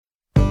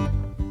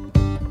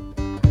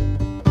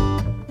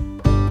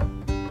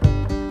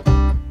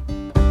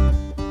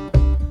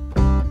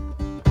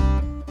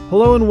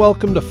Hello and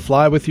welcome to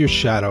Fly With Your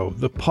Shadow,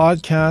 the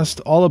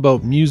podcast all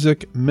about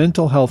music,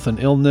 mental health and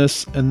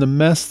illness, and the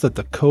mess that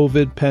the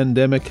COVID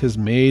pandemic has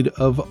made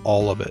of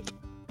all of it.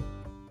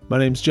 My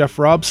name's Jeff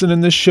Robson,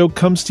 and this show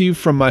comes to you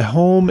from my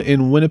home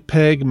in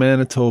Winnipeg,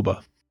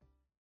 Manitoba.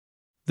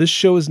 This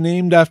show is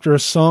named after a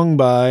song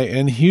by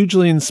and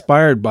hugely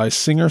inspired by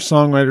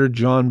singer-songwriter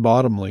John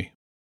Bottomley.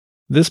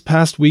 This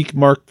past week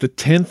marked the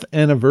 10th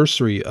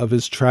anniversary of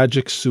his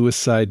tragic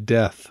suicide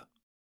death.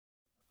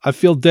 I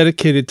feel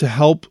dedicated to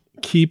help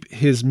keep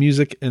his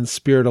music and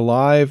spirit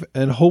alive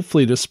and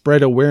hopefully to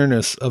spread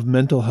awareness of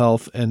mental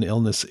health and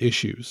illness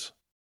issues.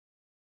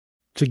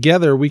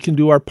 Together, we can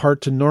do our part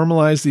to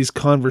normalize these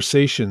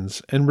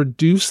conversations and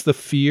reduce the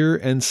fear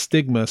and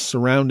stigma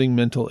surrounding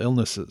mental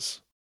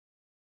illnesses.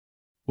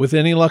 With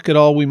any luck at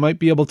all, we might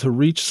be able to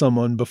reach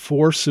someone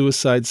before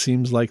suicide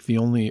seems like the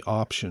only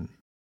option.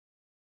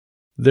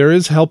 There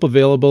is help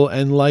available,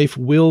 and life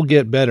will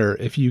get better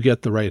if you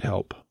get the right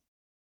help.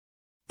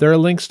 There are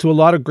links to a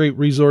lot of great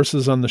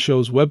resources on the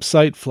show's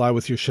website,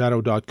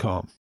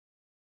 flywithyourshadow.com.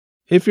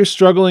 If you're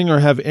struggling or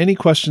have any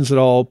questions at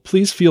all,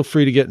 please feel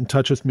free to get in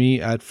touch with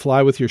me at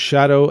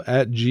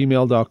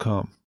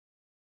flywithyourshadow@gmail.com.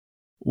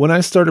 When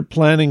I started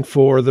planning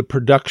for the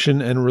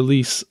production and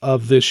release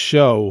of this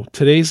show,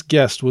 today's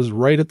guest was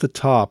right at the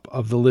top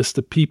of the list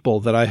of people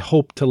that I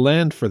hoped to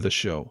land for the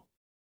show.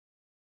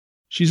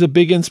 She's a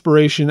big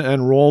inspiration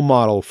and role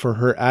model for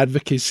her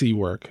advocacy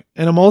work,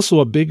 and I'm also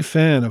a big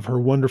fan of her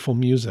wonderful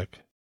music.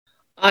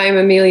 I'm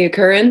Amelia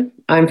Curran.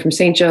 I'm from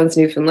St. John's,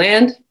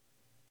 Newfoundland.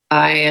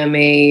 I am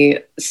a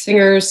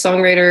singer,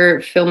 songwriter,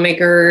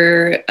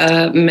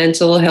 filmmaker,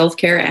 mental health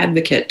care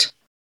advocate.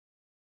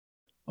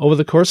 Over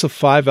the course of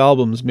 5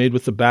 albums made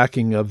with the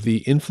backing of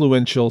the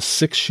influential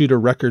Six Shooter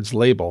Records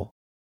label,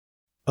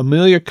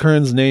 Amelia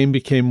Curran's name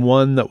became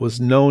one that was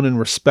known and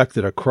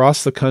respected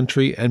across the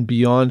country and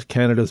beyond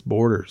Canada's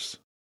borders.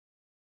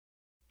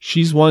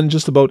 She's won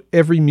just about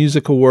every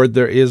music award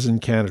there is in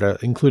Canada,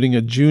 including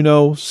a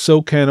Juno,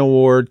 SOCAN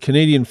Award,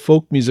 Canadian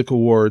Folk Music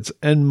Awards,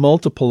 and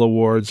multiple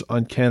awards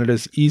on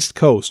Canada's East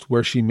Coast,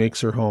 where she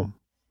makes her home.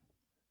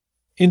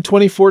 In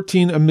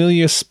 2014,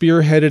 Amelia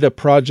spearheaded a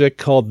project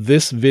called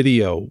This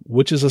Video,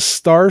 which is a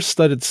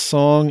star-studded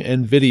song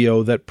and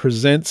video that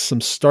presents some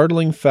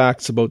startling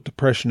facts about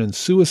depression and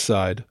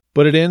suicide,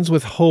 but it ends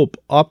with hope,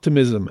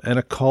 optimism, and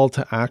a call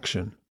to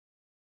action.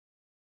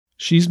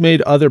 She's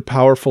made other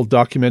powerful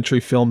documentary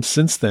films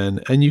since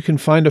then, and you can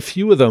find a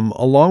few of them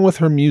along with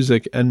her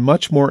music and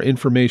much more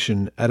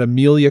information at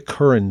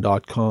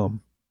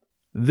ameliacurran.com.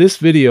 This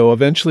video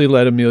eventually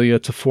led Amelia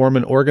to form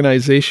an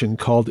organization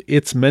called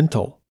It's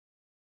Mental.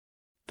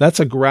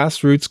 That's a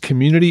grassroots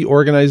community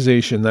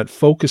organization that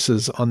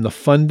focuses on the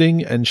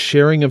funding and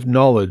sharing of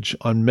knowledge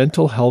on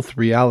mental health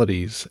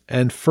realities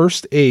and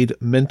first aid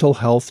mental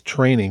health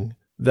training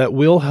that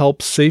will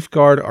help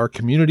safeguard our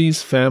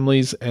communities,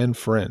 families, and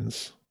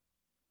friends.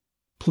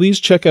 Please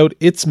check out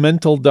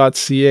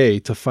itsmental.ca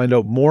to find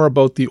out more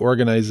about the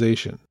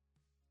organization.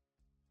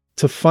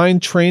 To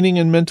find training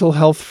in mental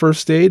health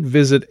first aid,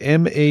 visit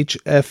mhfa.ca.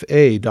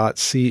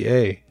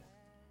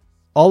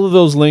 All of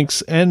those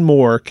links and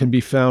more can be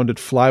found at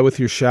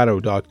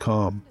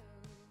flywithyourshadow.com.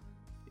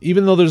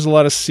 Even though there's a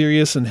lot of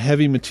serious and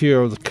heavy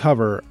material to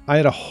cover, I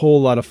had a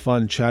whole lot of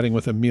fun chatting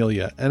with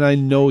Amelia, and I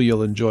know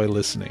you'll enjoy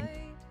listening.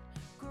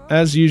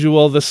 As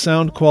usual, the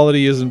sound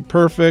quality isn't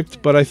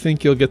perfect, but I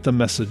think you'll get the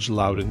message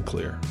loud and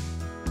clear.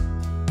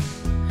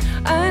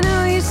 I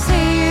know you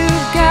say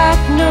you've got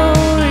no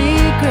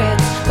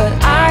regrets, but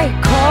I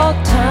call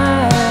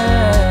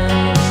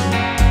time.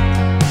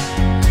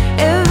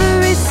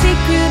 Every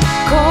secret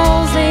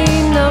calls a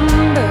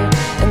number,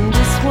 and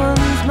this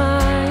one's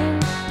mine.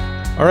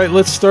 All right,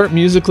 let's start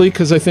musically,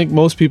 because I think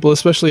most people,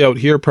 especially out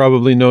here,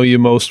 probably know you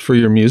most for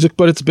your music,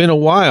 but it's been a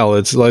while.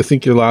 I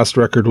think your last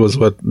record was,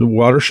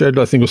 Watershed?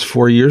 I think it was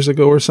 4 years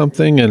ago or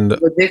something. And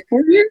Was it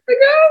 4 years ago?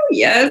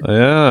 Yes.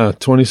 Yeah,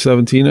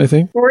 2017, I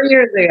think. 4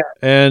 years ago.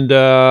 And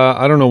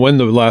I don't know when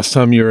the last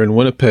time you were in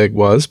Winnipeg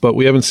was, but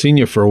we haven't seen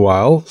you for a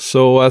while.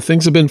 So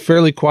things have been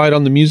fairly quiet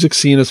on the music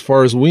scene as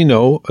far as we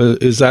know.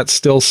 Is that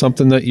still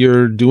something that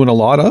you're doing a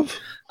lot of?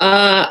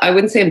 I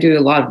wouldn't say I'm doing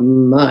a lot of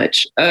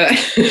much. I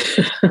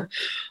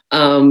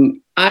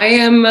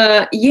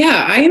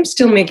am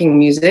still making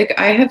music.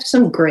 I have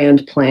some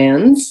grand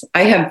plans.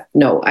 I have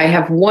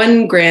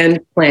one grand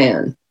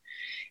plan,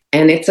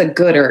 and it's a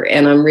gooder,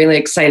 and I'm really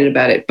excited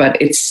about it,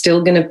 but it's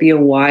still going to be a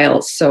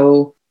while.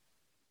 So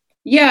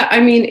yeah,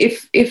 I mean,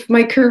 if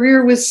my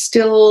career was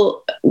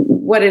still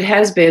what it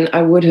has been,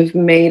 I would have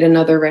made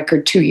another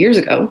record 2 years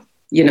ago,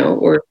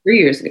 or 3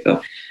 years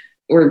ago.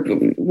 Or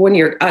 1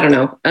 year, I don't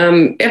know.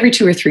 Every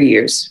 2 or 3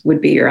 years would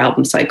be your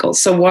album cycle.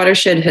 So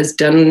Watershed has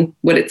done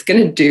what it's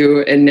going to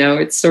do, and now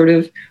it's sort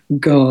of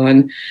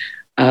gone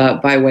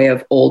by way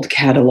of old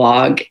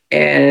catalog.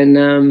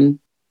 And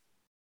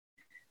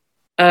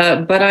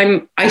but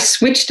I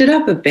switched it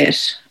up a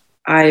bit.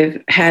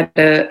 I've had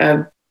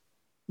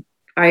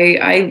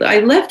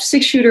I left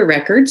Six Shooter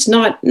Records,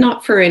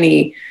 not for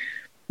any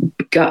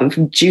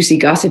juicy,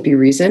 gossipy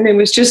reason. It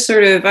was just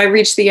sort of, I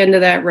reached the end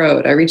of that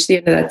road. I reached the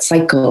end of that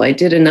cycle. I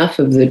did enough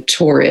of the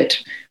tour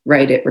it,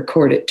 write it,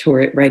 record it, tour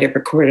it, write it,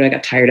 record it. I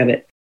got tired of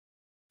it.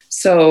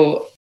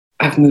 So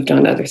I've moved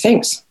on to other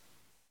things.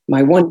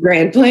 My one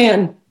grand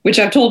plan, which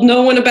I've told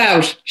no one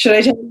about. Should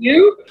I tell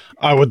you?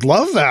 I would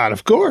love that,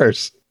 of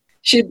course.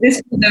 Should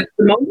this be the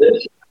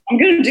moment? I'm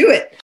going to do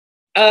it.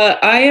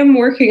 I am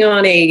working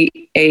on a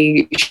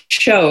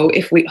show.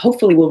 If we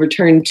hopefully will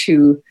return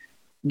to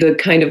the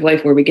kind of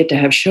life where we get to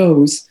have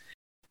shows,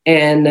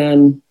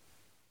 and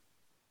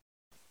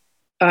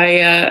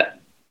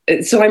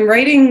so I'm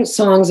writing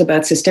songs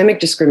about systemic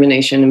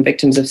discrimination and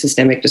victims of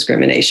systemic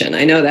discrimination.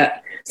 I know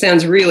that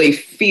sounds really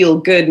feel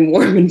good and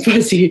warm and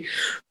fuzzy,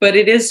 but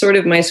it is sort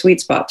of my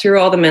sweet spot through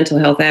all the mental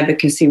health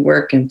advocacy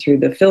work and through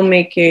the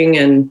filmmaking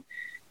and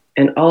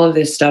all of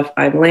this stuff.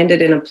 I've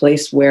landed in a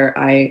place where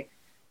I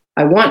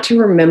want to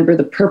remember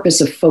the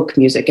purpose of folk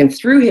music. And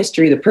through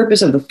history, the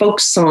purpose of the folk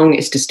song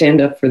is to stand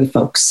up for the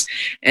folks.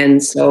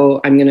 And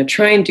so I'm going to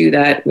try and do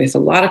that with a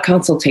lot of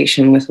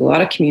consultation with a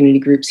lot of community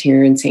groups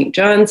here in St.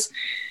 John's.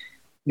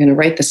 I'm going to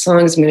write the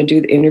songs, I'm going to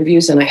do the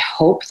interviews, and I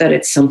hope that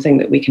it's something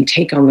that we can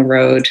take on the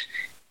road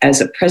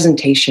as a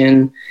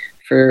presentation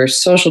for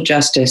social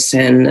justice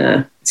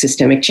and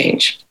systemic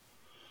change.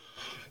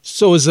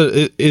 So is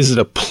it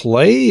a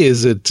play?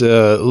 Is it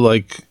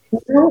like...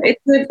 No,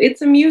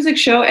 it's a music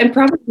show and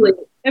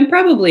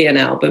probably an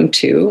album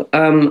too.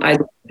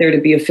 I'd like there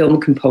to be a film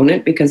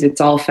component because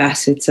it's all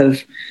facets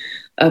of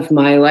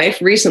my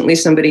life. Recently,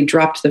 somebody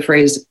dropped the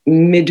phrase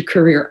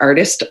mid-career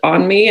artist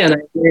on me, and I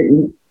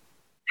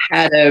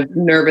had a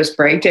nervous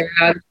breakdown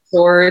of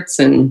sorts,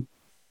 and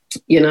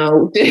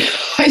I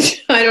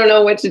don't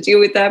know what to do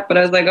with that, but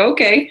I was like,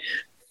 okay,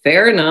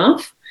 fair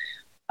enough.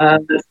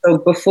 So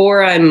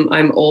before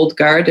I'm old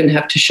guard and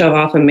have to shove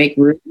off and make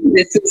room,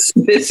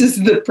 this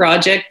is the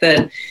project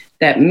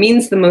that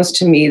means the most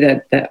to me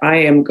that I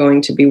am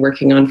going to be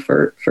working on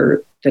for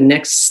the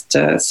next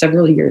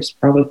several years,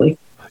 probably.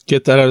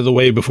 Get that out of the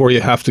way before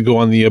you have to go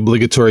on the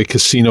obligatory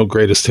Casino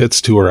Greatest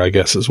Hits tour, I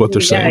guess is what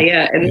they're saying.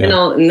 Yeah. Then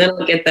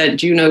I'll get that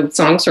Juno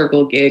Song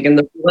Circle gig, and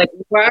they'll be like,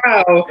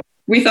 wow,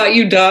 we thought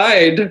you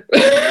died.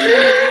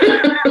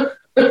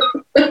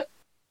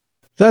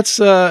 That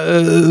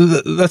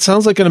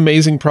sounds like an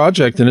amazing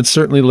project, and it's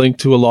certainly linked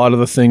to a lot of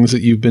the things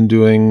that you've been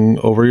doing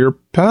over your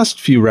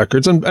past few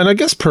records, and I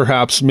guess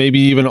perhaps maybe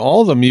even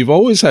all of them. You've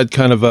always had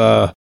kind of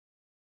a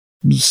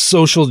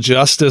social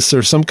justice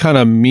or some kind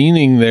of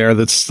meaning there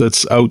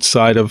that's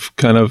outside of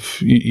kind of,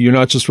 you're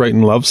not just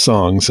writing love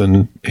songs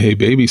and hey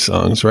baby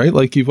songs, right?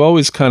 Like you've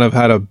always kind of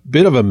had a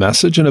bit of a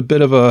message and a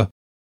bit of a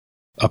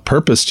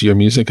purpose to your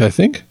music, I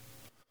think.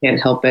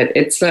 Can't help it.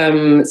 It's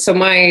so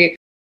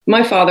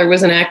my father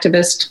was an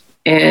activist,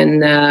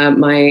 and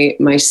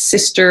my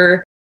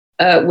sister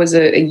was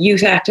a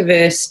youth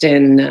activist,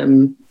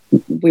 and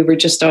we were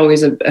just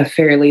always a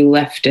fairly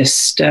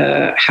leftist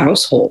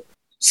household.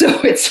 So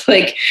it's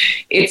like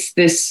it's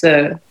this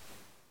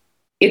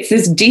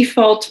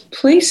default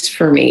place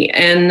for me,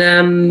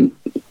 and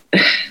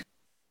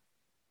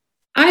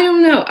I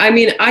don't know. I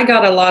mean, I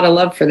got a lot of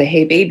love for the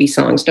Hey Baby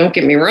songs. Don't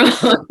get me wrong,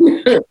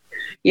 but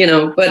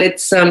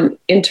it's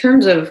in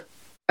terms of.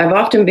 I've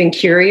often been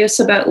curious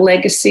about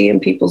legacy and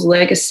people's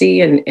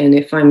legacy. And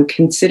if I'm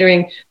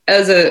considering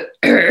as a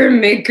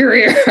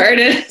mid-career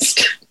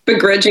artist,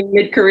 begrudging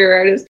mid-career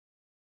artist,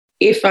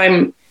 if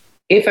I'm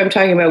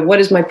talking about what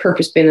has my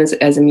purpose been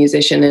as a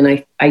musician,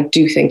 and I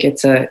do think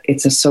it's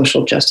a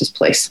social justice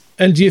place.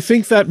 And do you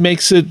think that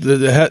makes it,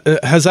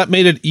 has that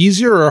made it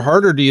easier or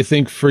harder, do you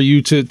think, for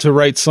you to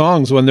write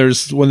songs when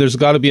there's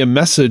got to be a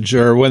message,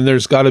 or when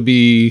there's got to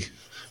be...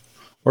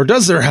 Or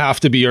does there have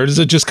to be, or does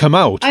it just come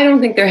out? I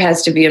don't think there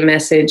has to be a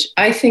message.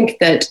 I think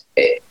that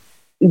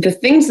the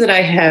things that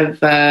I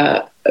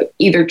have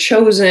either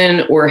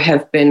chosen or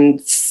have been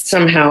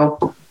somehow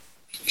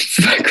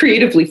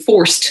creatively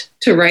forced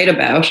to write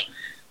about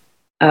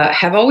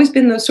have always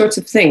been those sorts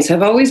of things,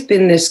 have always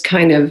been this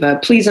kind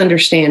of, please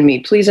understand me,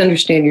 please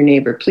understand your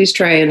neighbor, please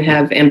try and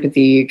have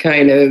empathy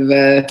kind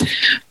of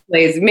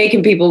plays.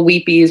 Making people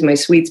weepy is my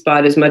sweet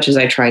spot as much as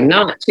I try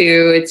not to.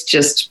 It's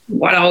just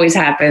what always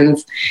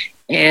happens.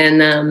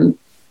 And,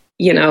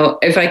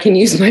 if I can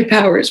use my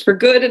powers for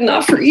good and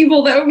not for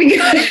evil, that would be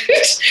good.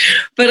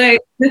 But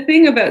the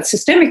thing about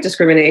systemic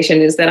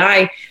discrimination is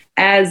that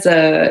there's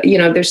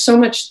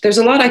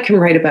a lot I can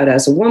write about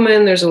as a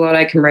woman. There's a lot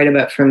I can write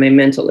about from a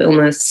mental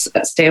illness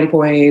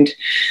standpoint.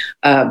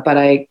 But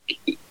I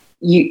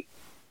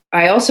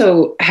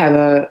also have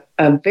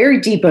a very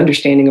deep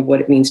understanding of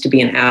what it means to be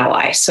an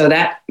ally. So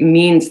that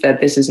means that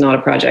this is not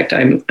a project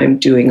I'm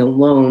doing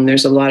alone.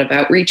 There's a lot of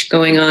outreach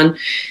going on.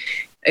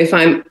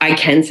 I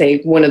can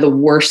say one of the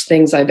worst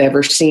things I've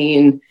ever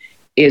seen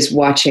is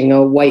watching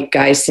a white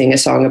guy sing a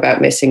song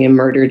about missing and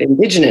murdered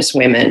Indigenous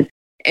women.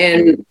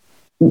 And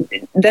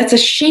that's a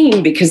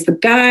shame because the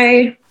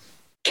guy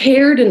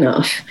cared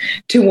enough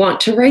to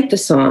want to write the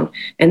song,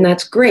 and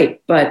that's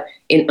great. But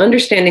in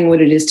understanding what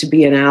it is to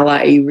be an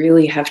ally, you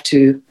really have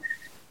to,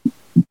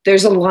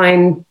 there's a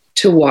line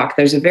to walk.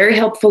 There's a very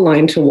helpful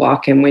line to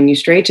walk. And when you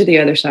stray to the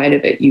other side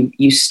of it,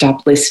 you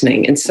stop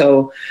listening. And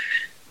so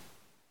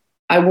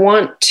I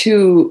want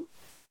to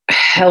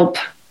help.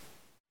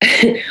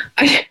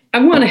 I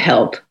want to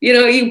help. You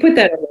know, you put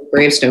that on the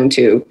gravestone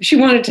too. She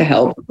wanted to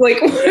help.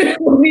 Like, what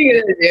are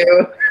you going to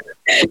do?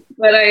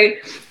 But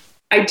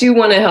I do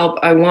want to help.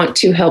 I want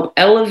to help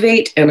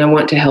elevate, and I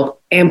want to help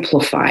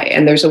amplify.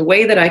 And there's a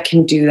way that I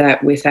can do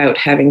that without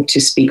having to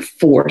speak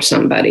for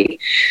somebody.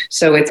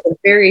 So it's a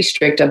very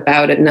strict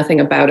about it, nothing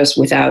about us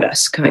without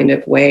us kind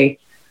of way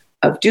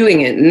of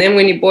doing it. And then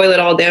when you boil it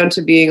all down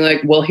to being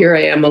like, well, here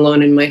I am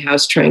alone in my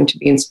house trying to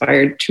be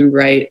inspired to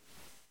write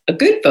a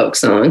good folk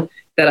song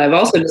that I've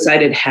also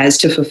decided has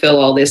to fulfill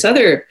all this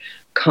other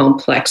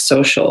complex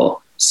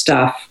social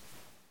stuff.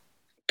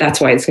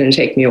 That's why it's going to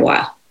take me a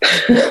while.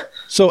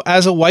 So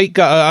as a white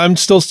guy, I'm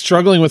still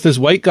struggling with this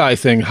white guy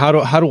thing. How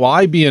do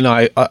I be an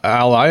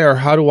ally, or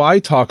how do I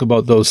talk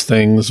about those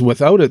things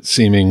without it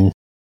seeming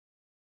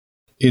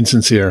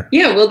insincere?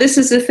 Yeah, well, this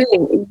is the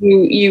thing.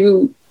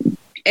 You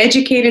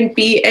educate and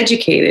be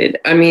educated.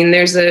 I mean,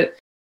 I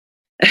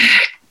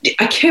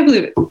can't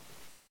believe it.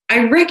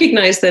 I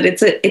recognize that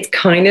it's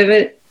kind of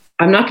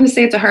I'm not going to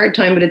say it's a hard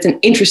time, but it's an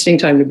interesting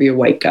time to be a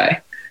white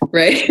guy,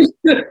 right?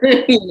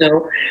 You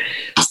know,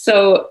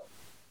 so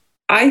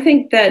I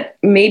think that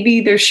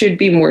maybe there should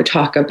be more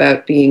talk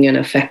about being an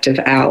effective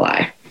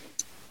ally,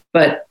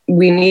 but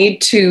we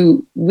need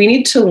to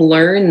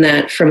learn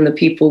that from the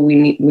people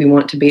we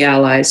want to be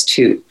allies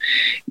to.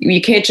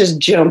 You can't just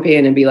jump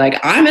in and be like,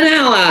 I'm an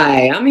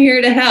ally, I'm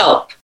here to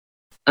help.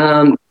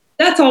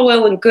 That's all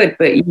well and good,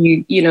 but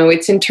you know,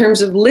 it's in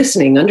terms of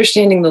listening,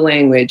 understanding the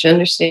language,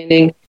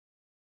 understanding,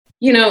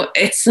 you know,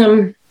 it's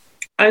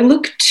I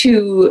look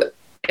to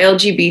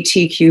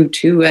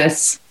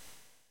LGBTQ2S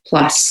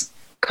plus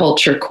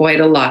culture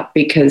quite a lot,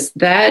 because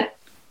that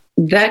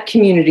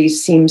community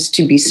seems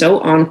to be so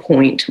on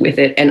point with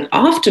it and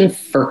often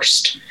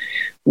first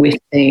with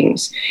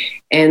things.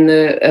 And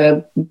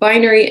the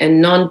binary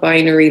and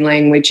non-binary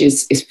language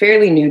is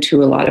fairly new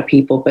to a lot of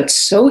people, but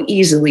so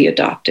easily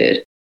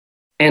adopted.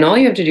 And all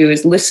you have to do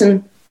is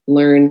listen,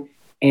 learn,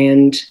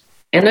 and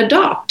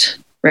adopt,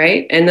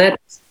 right? And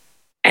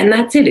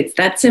that's it. It's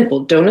that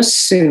simple. Don't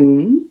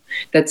assume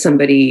that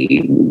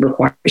somebody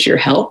requires your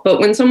help. But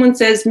when someone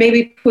says,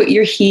 maybe put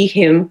your he,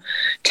 him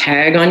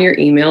tag on your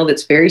email,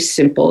 that's very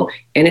simple.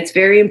 And it's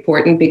very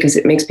important because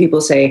it makes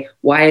people say,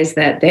 why is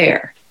that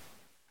there?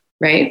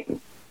 Right?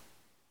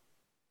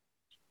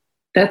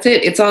 That's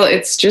it.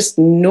 It's just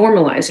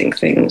normalizing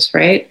things,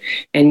 right?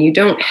 And you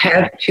don't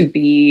have to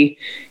be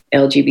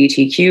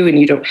LGBTQ and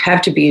you don't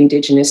have to be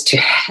Indigenous to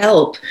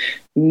help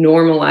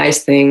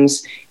normalize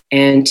things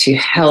and to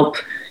help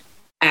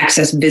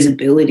access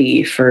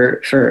visibility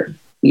for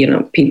you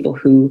know, people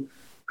who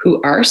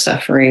are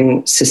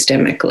suffering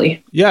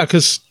systemically. Yeah,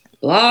 because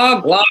blah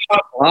blah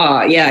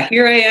blah. Yeah,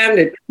 here I am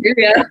to hear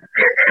ya.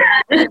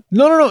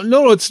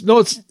 No.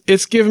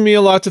 It's given me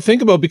a lot to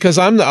think about, because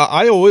I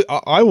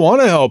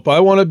want to help. I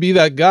want to be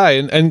that guy,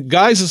 and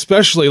guys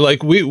especially.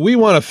 Like we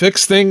want to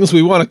fix things.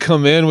 We want to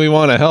come in. We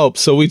want to help.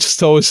 So we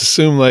just always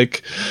assume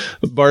like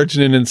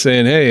barging in and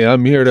saying, "Hey,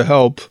 I'm here to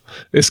help."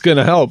 It's going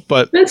to help,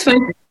 but that's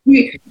fine.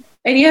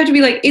 And you have to be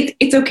like,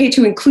 it's okay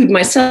to include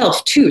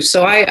myself too.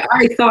 So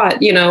I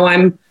thought, you know,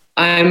 I'm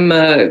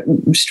a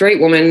straight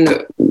woman,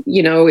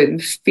 you know,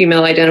 with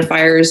female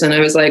identifiers. And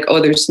I was like,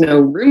 oh, there's no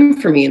room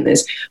for me in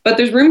this, but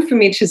there's room for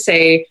me to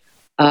say,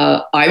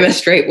 I'm a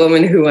straight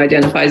woman who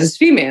identifies as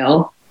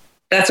female.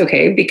 That's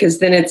okay. Because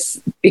then it's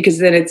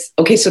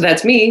okay. So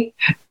that's me,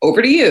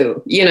 over to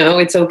you. You know,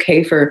 it's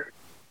okay for,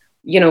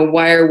 you know,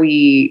 why are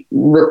we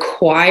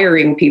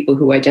requiring people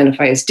who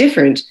identify as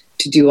different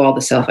to do all the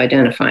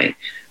self-identifying?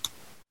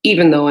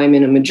 Even though I'm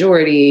in a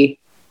majority,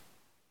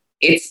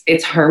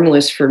 it's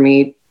harmless for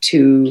me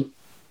to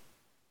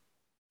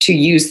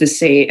use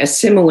a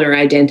similar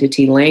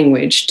identity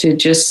language, to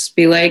just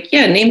be like,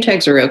 yeah, name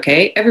tags are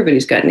okay.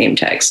 Everybody's got name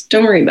tags.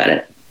 Don't worry about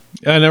it.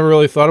 I never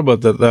really thought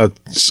about that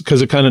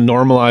because it kind of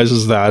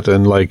normalizes that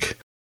and like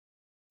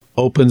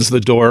opens the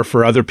door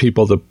for other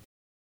people to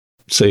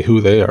say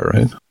who they are,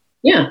 right?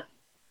 Yeah.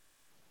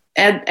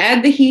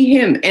 Add the he,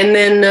 him. And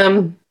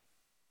then,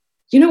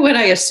 you know what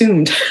I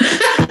assumed?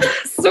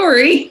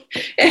 Sorry.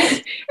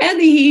 Add the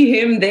he,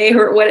 him, they,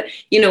 or what,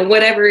 you know,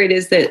 whatever it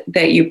is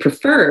that you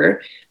prefer,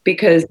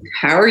 because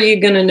how are you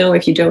going to know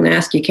if you don't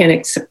ask? You can't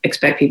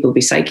expect people to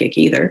be psychic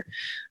either.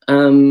 Put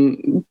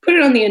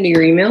it on the end of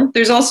your email.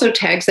 There's also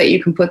tags that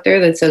you can put there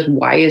that says,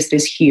 why is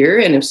this here?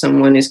 And if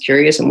someone is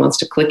curious and wants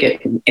to click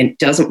it and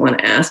doesn't want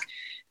to ask,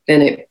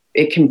 then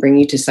it can bring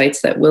you to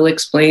sites that will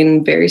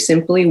explain very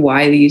simply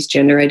why these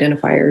gender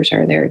identifiers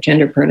are there,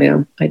 gender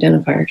pronoun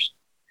identifiers.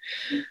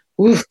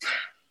 Oof.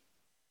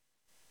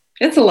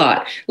 It's a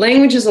lot.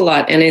 Language is a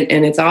lot, and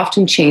it's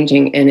often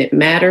changing, and it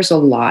matters a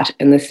lot.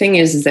 And the thing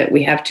is that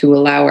we have to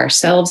allow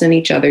ourselves and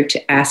each other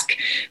to ask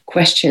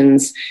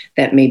questions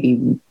that may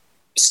be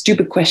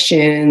stupid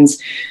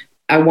questions.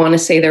 I want to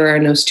say there are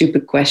no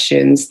stupid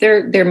questions.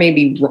 There may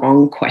be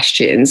wrong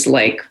questions,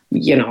 like,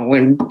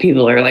 when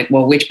people are like,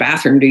 well, which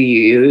bathroom do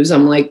you use?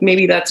 I'm like,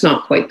 maybe that's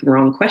not quite the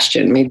wrong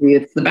question. Maybe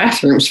it's the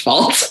bathroom's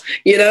fault,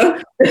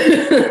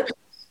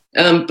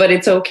 But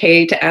it's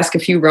okay to ask a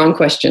few wrong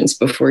questions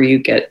before you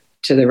get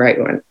to the right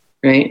one,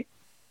 right?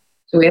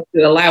 So we have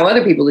to allow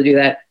other people to do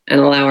that and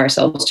allow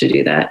ourselves to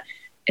do that.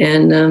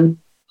 And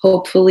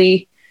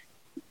hopefully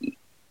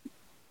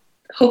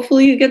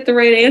you get the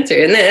right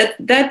answer. And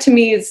that to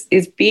me is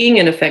being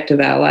an effective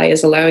ally,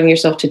 is allowing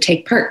yourself to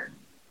take part.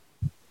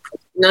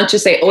 Not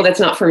just say, oh, that's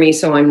not for me,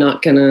 so I'm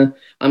going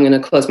to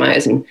close my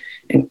eyes and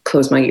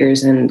close my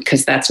ears, and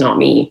because that's not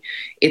me.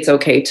 It's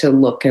okay to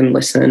look and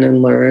listen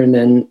and learn.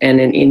 And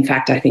in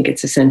fact, I think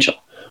it's essential.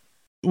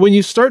 When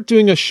you start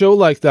doing a show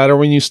like that, or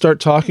when you start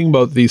talking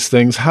about these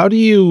things, how do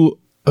you...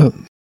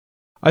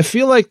 I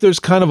feel like there's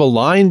kind of a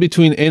line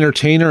between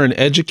entertainer and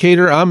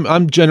educator.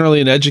 I'm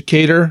generally an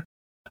educator.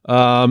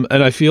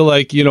 And I feel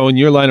like, in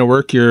your line of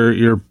work,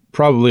 you're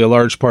probably a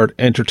large part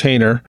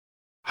entertainer.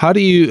 How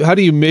do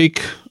you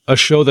make a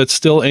show that's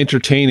still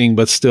entertaining,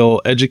 but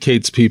still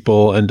educates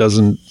people and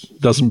doesn't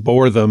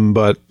bore them,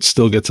 but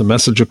still gets a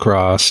message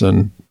across?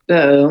 And I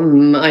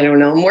don't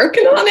know. I'm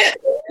working on it.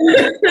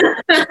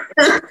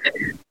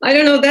 I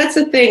don't know. That's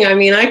the thing. I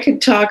mean, I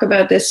could talk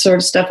about this sort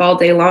of stuff all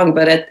day long,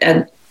 but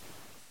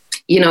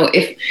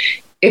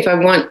if I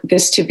want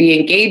this to be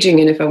engaging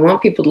and if I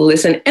want people to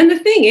listen, and the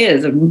thing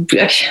is, I'm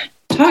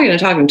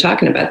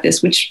talking about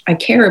this, which I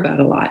care about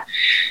a lot,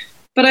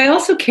 but I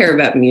also care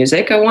about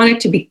music. I want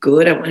it to be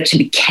good. I want it to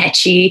be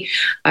catchy.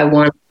 I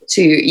want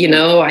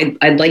to,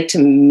 I'd like to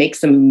make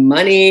some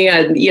money.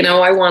 I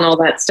want all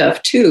that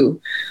stuff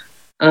too.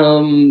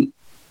 I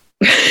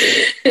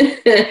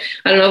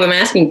don't know if I'm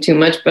asking too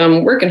much, but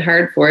I'm working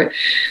hard for it.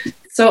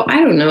 So I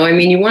don't know. I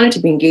mean, you want it to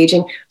be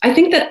engaging. I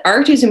think that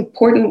art is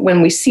important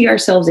when we see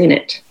ourselves in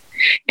it.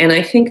 And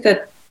I think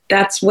that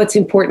that's what's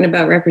important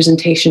about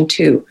representation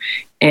too.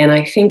 And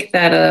I think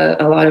that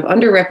a lot of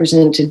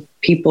underrepresented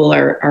people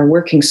are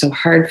working so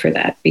hard for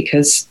that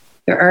because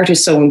their art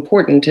is so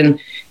important.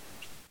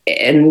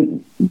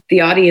 And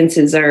the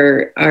audiences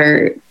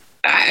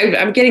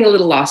I'm getting a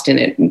little lost in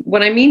it.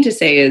 What I mean to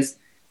say is,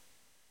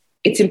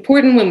 it's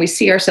important when we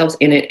see ourselves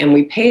in it, and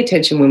we pay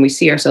attention when we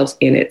see ourselves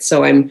in it.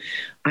 So I'm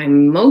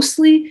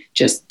mostly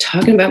just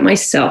talking about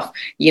myself,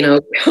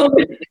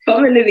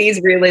 coming to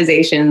these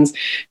realizations,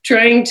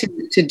 trying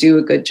to do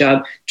a good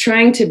job,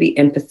 trying to be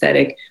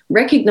empathetic,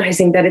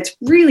 recognizing that it's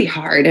really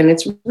hard and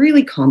it's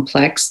really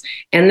complex,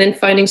 and then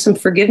finding some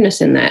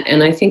forgiveness in that.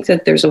 And I think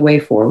that there's a way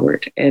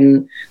forward.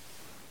 And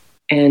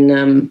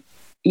I'm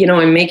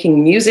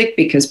making music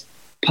because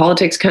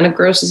politics kind of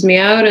grosses me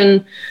out,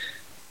 and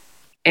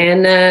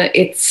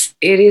it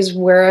is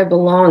where I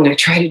belong. I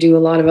try to do a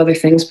lot of other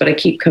things, but I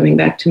keep coming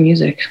back to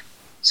music.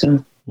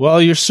 So,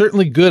 well, you're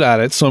certainly good at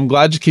it, so I'm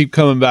glad you keep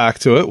coming back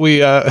to it.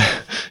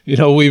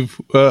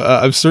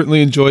 I've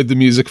certainly enjoyed the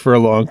music for a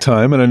long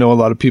time, and I know a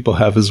lot of people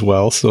have as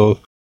well. So,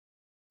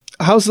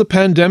 how's the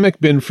pandemic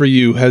been for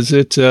you? Has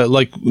it should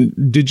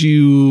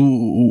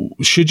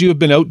you have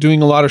been out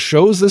doing a lot of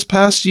shows this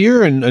past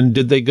year, and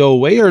did they go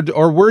away,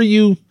 or were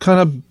you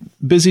kind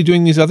of busy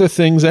doing these other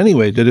things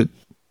anyway?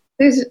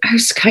 I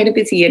was kind of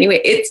busy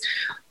anyway.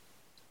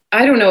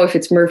 I don't know if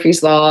it's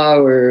Murphy's Law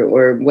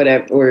or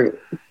whatever, or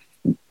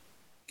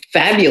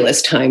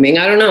fabulous timing.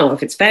 I don't know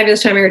if it's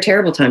fabulous timing or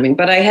terrible timing,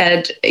 but I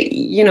had,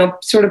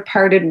 sort of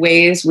parted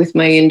ways with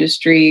my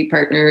industry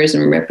partners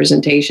and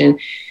representation.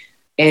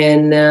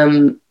 And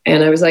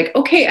I was like,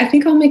 okay, I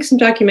think I'll make some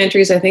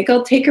documentaries. I think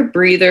I'll take a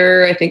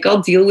breather. I think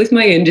I'll deal with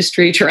my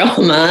industry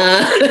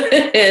trauma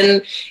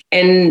and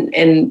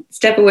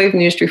step away from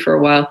the industry for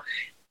a while.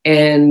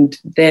 And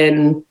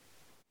then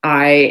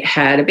I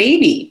had a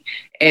baby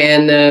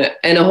and a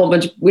whole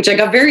bunch, which I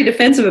got very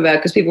defensive about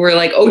because people were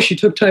like, oh, she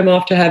took time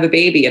off to have a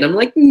baby. And I'm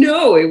like,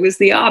 no, it was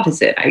the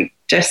opposite.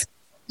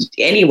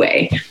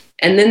 Anyway.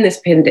 And then this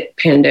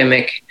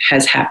pandemic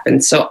has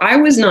happened. So I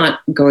was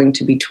not going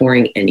to be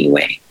touring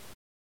anyway.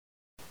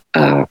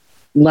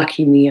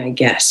 Lucky me, I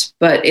guess.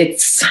 But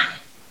it's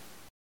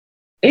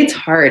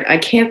hard. I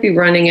can't be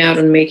running out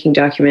and making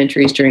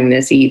documentaries during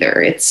this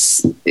either.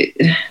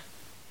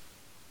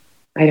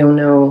 I don't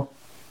know.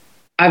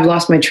 I've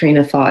lost my train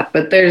of thought,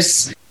 but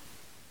there's,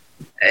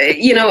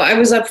 I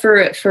was up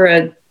for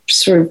a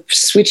sort of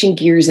switching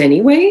gears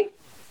anyway.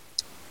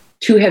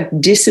 To have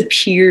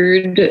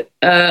disappeared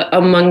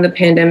among the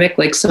pandemic,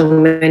 like so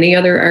many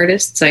other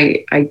artists,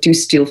 I do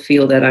still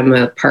feel that I'm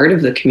a part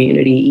of the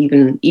community,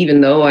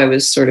 even though I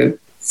was sort of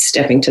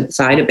stepping to the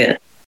side a bit.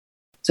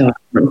 So.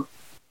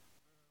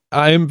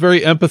 I am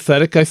very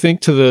empathetic, I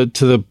think, to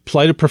the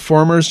plight of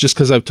performers, just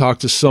because I've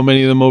talked to so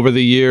many of them over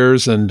the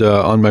years, and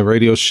on my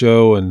radio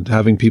show, and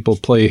having people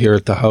play here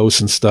at the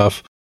house and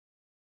stuff.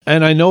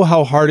 And I know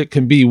how hard it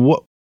can be.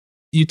 What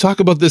you talk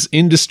about, this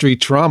industry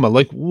trauma,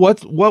 like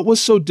what was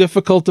so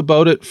difficult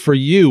about it for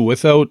you,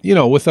 without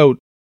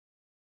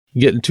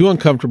getting too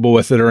uncomfortable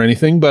with it or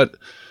anything? But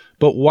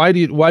why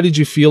did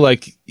you feel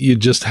like you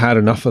just had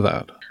enough of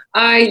that?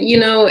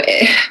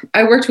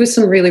 I worked with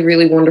some really,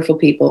 really wonderful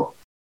people,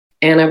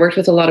 and I worked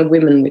with a lot of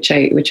women, which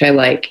I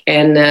like.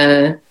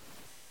 And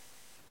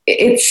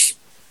it's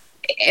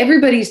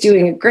everybody's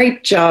doing a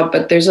great job,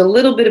 but there's a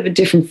little bit of a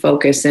different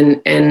focus.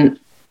 And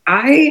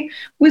I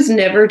was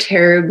never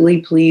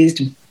terribly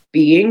pleased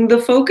being the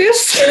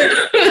focus.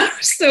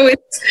 So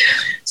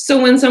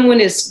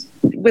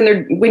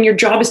when your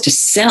job is to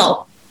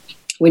sell,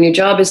 when your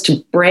job is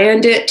to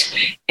brand it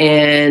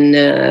and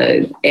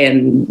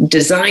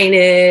design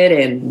it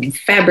and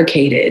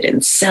fabricate it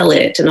and sell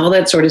it and all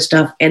that sort of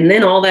stuff, and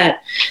then all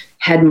that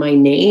had my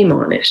name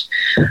on it,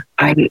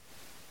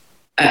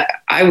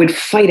 I would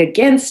fight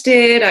against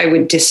it. I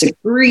would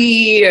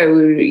disagree. I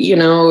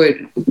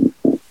would,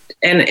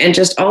 and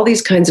just all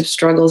these kinds of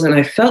struggles. And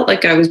I felt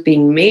like I was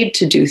being made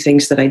to do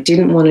things that I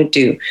didn't want to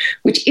do,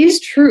 which is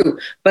true,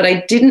 but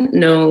I didn't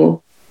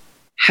know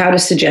how to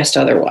suggest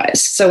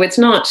otherwise. So it's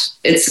nobody's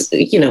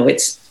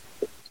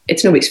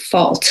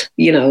fault.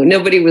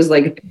 Nobody was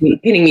like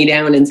pinning me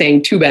down and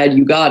saying, too bad,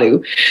 you got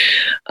to.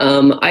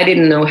 I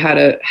didn't know how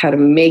to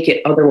make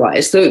it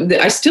otherwise. So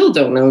I still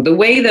don't know. The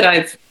way that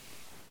I've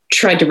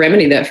tried to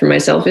remedy that for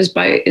myself is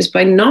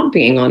by not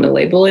being on a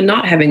label and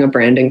not having a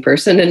branding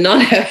person and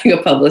not having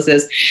a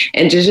publicist,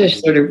 and to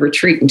just sort of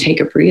retreat and take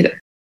a breather.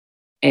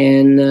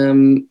 And,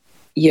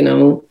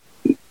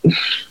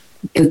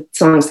 the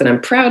songs that I'm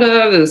proud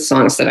of, the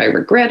songs that I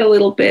regret a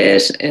little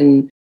bit.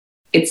 And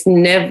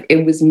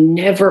it was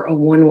never a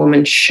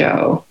one-woman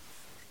show,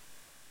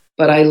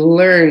 but I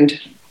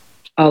learned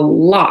a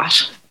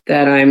lot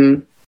that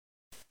I'm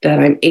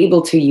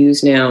able to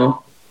use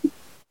now,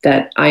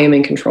 that I am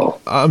in control.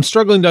 I'm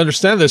struggling to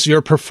understand this. You're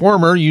a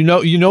performer. You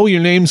know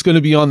your name's going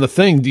to be on the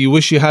thing. Do you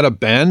wish you had a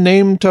band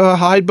name to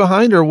hide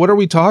behind, or what are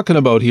we talking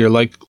about here?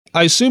 Like,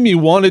 I assume you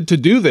wanted to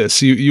do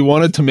this. You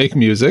wanted to make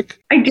music.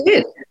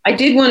 I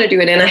did want to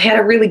do it, and I had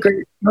a really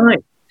great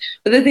time.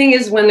 But the thing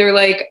is, when they're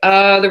like,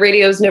 the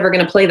radio's never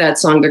going to play that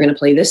song, they're going to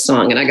play this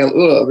song. And I go,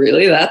 oh,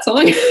 really? That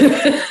song?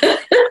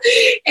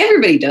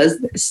 Everybody does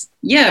this.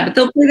 Yeah, but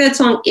they'll play that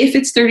song if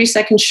it's 30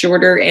 seconds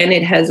shorter and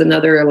it has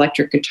another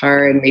electric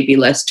guitar and maybe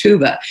less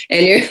tuba.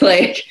 And you're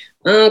like,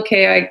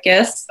 okay, I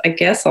guess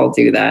I'll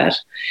do that.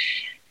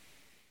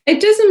 It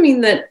doesn't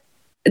mean that.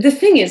 The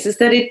thing is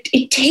that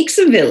it takes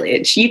a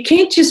village. You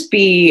can't just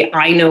be,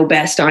 I know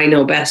best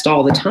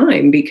all the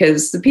time,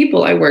 because the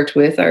people I worked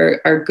with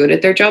are good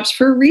at their jobs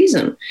for a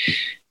reason.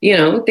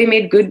 They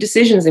made good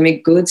decisions. They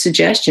made good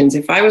suggestions.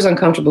 If I was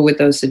uncomfortable with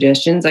those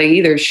suggestions, I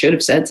either should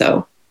have said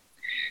so,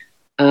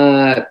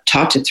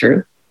 talked it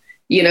through,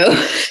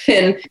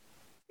 and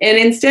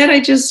instead I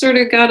just sort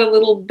of got a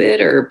little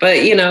bitter. But,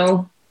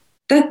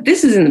 that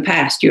this is in the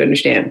past, you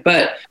understand.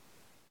 But,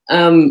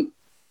 and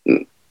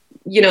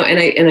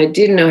I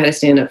didn't know how to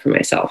stand up for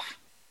myself,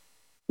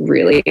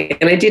 really.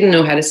 And I didn't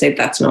know how to say,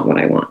 that's not what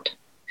I want.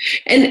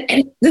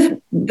 And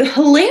the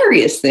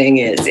hilarious thing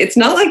is, it's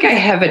not like I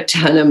have a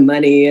ton of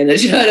money and a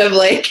ton of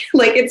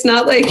it's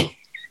not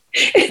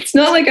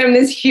like I'm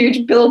this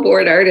huge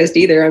billboard artist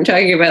either. I'm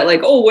talking about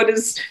like, oh, what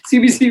is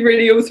CBC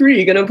Radio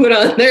 3 going to put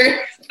on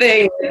their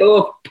thing? Like,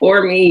 oh,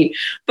 poor me.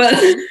 But,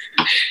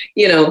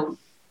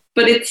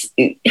 but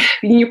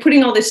when you're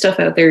putting all this stuff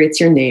out there, it's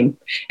your name.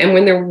 And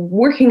when they're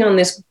working on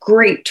this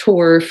great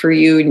tour for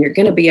you and you're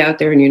going to be out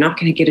there and you're not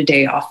going to get a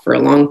day off for a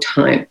long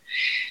time,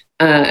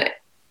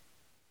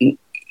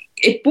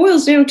 it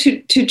boils down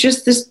to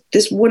just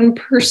this one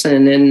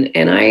person.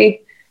 And I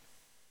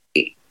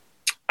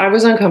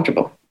was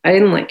uncomfortable. I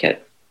didn't like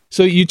it.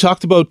 So you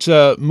talked about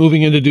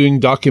moving into doing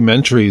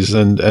documentaries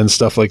and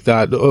stuff like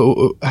that.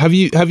 Have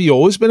you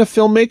always been a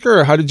filmmaker,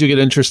 or how did you get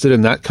interested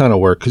in that kind of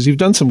work? Because you've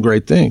done some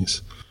great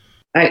things.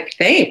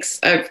 Thanks.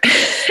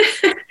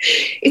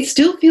 It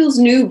still feels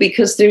new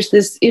because there's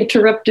this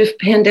interruptive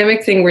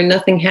pandemic thing where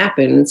nothing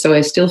happened. And so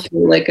I still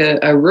feel like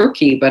a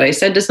rookie. But I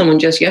said to someone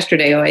just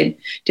yesterday, I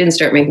didn't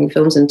start making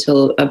films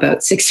until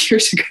about 6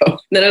 years ago. And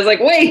then I was like,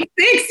 wait,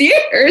 6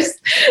 years?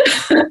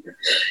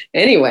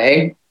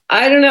 Anyway,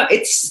 I don't know.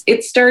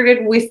 It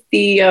started with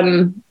the,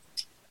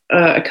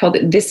 I called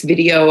it This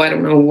Video. I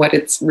don't know what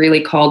it's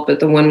really called,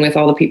 but the one with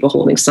all the people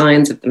holding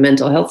signs of the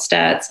mental health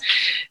stats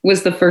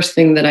was the first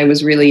thing that I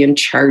was really in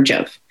charge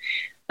of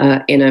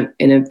in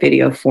a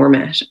video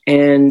format.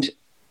 And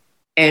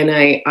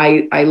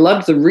I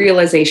loved the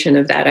realization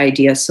of that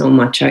idea so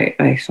much.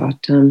 I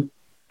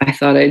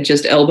thought I'd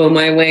just elbow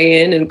my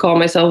way in and call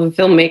myself a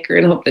filmmaker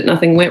and hope that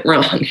nothing went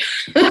wrong.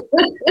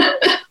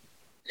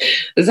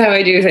 That's how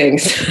I do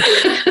things.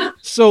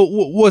 So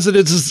was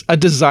it a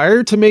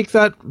desire to make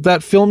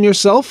that film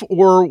yourself,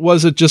 or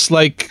was it just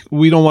like,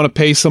 we don't want to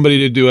pay somebody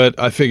to do it,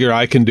 I figure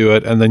I can do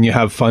it, and then you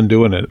have fun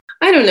doing it?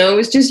 I don't know. It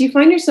was just, you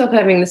find yourself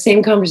having the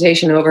same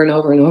conversation over and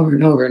over and over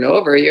and over and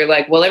over. You're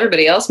like, well,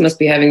 everybody else must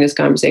be having this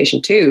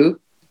conversation too.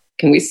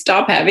 Can we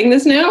stop having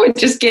this now and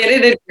just get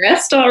it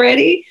addressed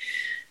already?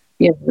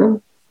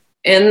 And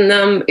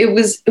it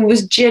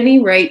was Jenny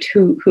Wright,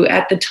 who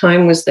at the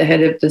time was the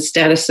head of the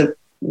Status of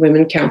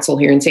Women Council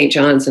here in St.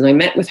 John's. And I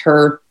met with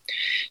her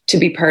to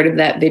be part of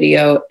that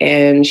video.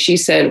 And she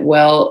said,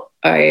 well,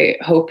 I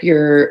hope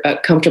you're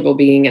comfortable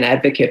being an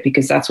advocate,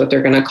 because that's what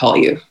they're going to call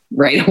you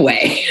right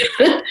away.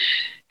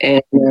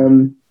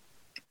 And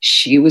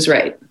she was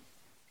right.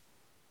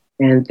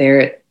 And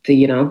the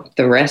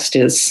rest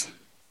is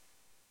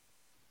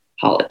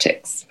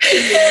politics.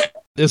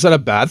 Is that a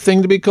bad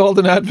thing to be called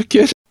an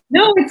advocate?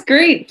 No, it's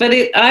great, but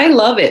I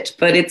love it.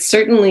 But it's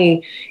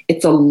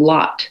a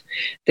lot.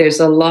 There's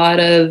a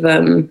lot of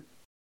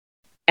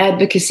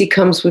advocacy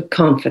comes with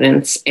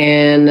confidence,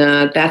 and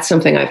that's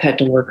something I've had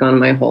to work on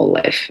my whole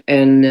life.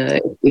 And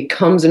it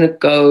comes and it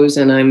goes,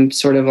 and I'm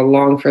sort of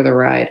along for the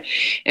ride.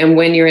 And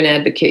when you're an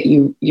advocate,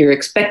 you're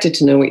expected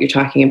to know what you're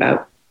talking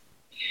about.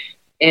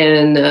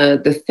 And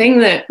the thing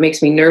that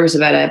makes me nervous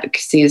about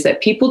advocacy is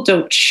that people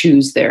don't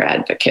choose their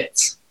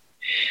advocates.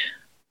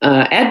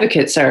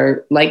 Advocates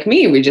are like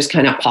me. We just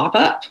kind of pop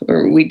up,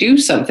 or we do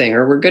something,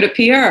 or we're good at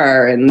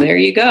PR, and there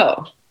you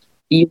go.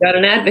 You got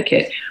an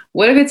advocate.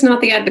 What if it's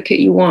not the advocate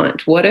you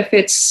want? What if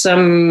it's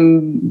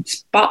some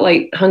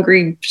spotlight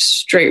hungry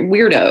straight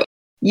weirdo?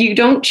 You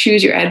don't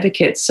choose your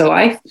advocates. So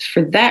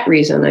for that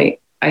reason,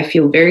 I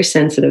feel very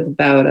sensitive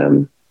about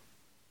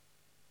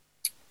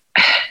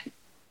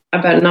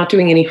not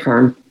doing any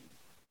harm,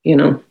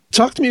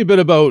 Talk to me a bit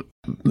about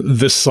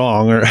this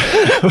song, or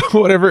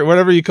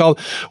whatever you call it.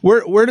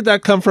 Where did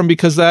that come from?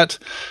 Because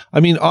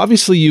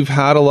obviously you've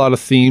had a lot of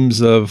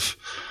themes of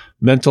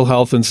mental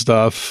health and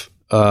stuff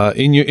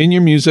in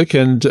your music,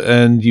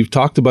 and you've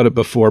talked about it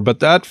before. But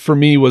that for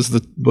me was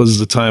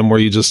the time where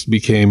you just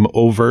became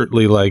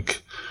overtly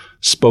like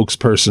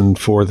spokesperson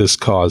for this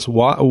cause.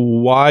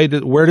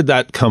 Where did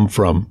that come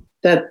from?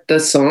 That the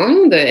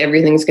song, that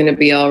everything's going to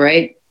be all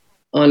right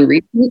on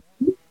repeat.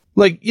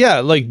 Like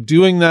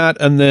doing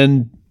that, and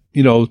then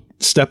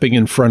stepping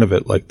in front of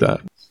it like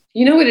that.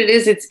 You know what it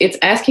is? It's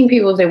asking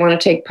people if they want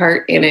to take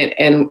part in it,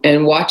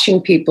 and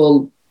watching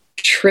people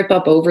trip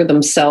up over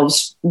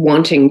themselves,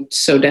 wanting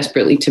so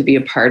desperately to be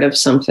a part of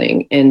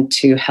something and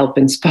to help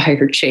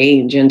inspire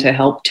change and to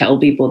help tell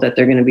people that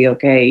they're going to be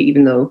okay,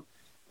 even though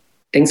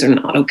things are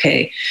not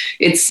okay.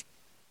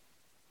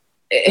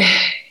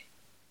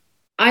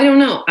 I don't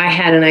know. I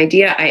had an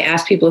idea. I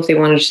asked people if they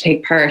wanted to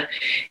take part,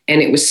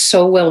 and it was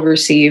so well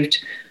received.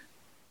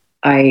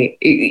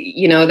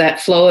 That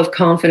flow of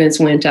confidence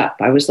went up.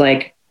 I was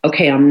like,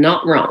 okay, I'm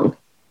not wrong.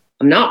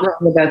 I'm not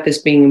wrong about this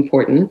being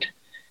important.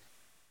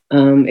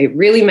 It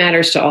really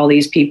matters to all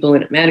these people,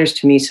 and it matters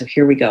to me. So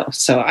here we go.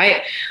 So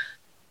I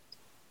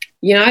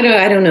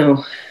don't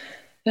know.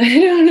 I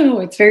don't know.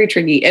 It's very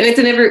tricky, and it's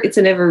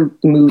an ever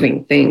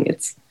moving thing.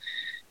 It's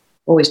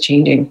always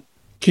changing.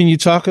 Can you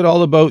talk at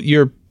all about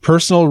your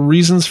personal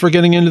reasons for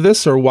getting into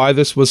this, or why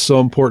this was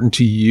so important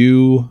to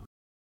you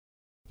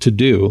to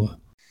do?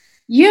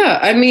 Yeah,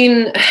 I've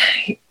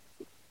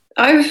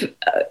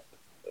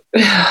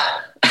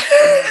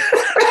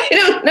I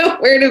don't know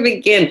where to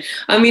begin.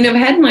 I've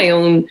had my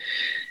own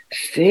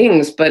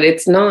things, but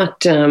it's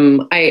not,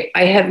 I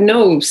have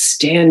no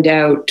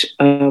standout,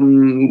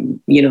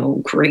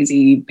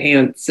 crazy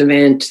pants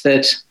event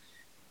that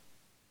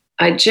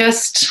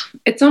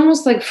it's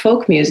almost like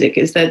folk music,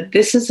 is that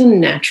this is a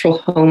natural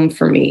home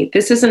for me.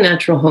 This is a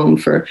natural home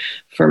for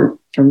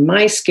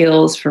my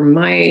skills, for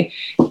my,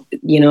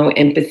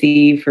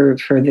 empathy,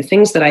 for the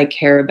things that I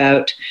care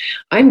about.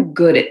 I'm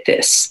good at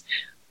this.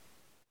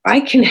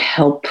 I can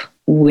help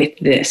with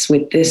this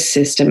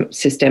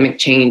systemic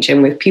change,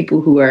 and with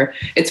people who are,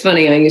 it's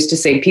funny, I used to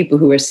say people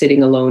who are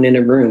sitting alone in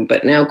a room,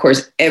 but now of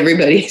course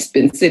everybody's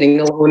been sitting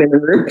alone in a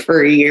room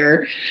for a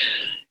year,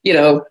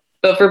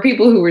 but for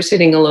people who were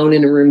sitting alone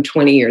in a room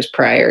 20 years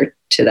prior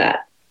to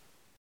that,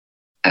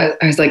 I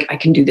was like, I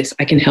can do this.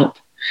 I can help.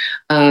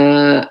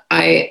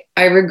 I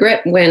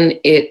regret when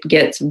it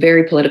gets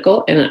very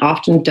political, and it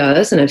often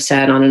does. And I've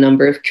sat on a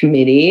number of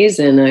committees,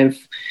 and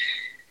I've,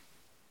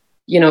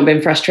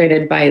 been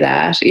frustrated by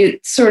that.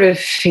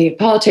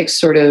 Politics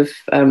sort of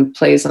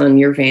plays on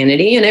your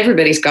vanity, and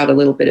everybody's got a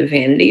little bit of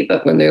vanity.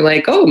 But when they're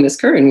like, oh, Ms.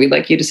 Curran, we'd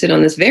like you to sit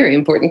on this very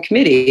important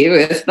committee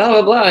with blah,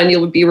 blah, blah, and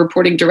you'll be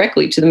reporting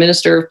directly to the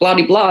minister of blah,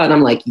 blah, blah. And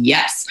I'm like,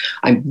 yes,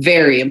 I'm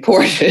very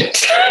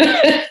important,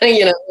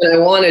 and I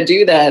want to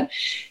do that.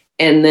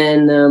 And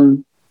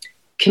then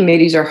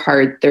committees are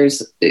hard.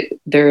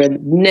 They're a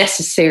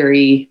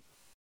necessary,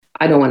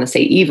 I don't want to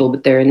say evil,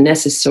 but they're a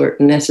necessary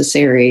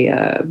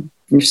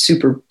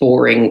super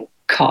boring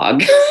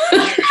cog.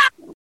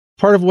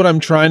 Part of what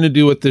I'm trying to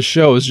do with this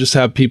show is just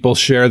have people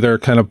share their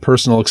kind of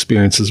personal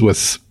experiences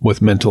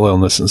with mental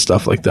illness and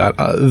stuff like that.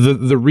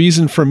 The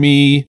reason for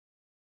me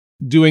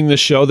doing this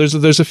show,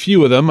 there's a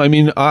few of them.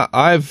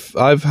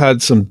 I've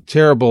had some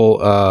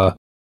terrible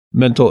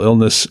mental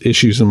illness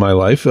issues in my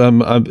life.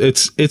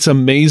 It's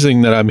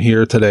amazing that I'm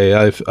here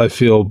today. I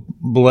feel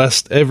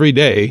blessed every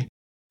day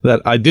that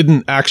I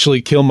didn't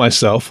actually kill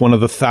myself, one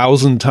of the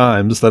 1,000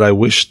 times that I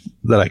wished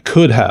that I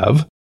could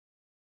have.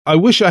 I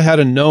wish I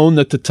had known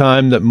at the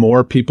time that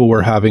more people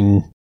were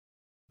having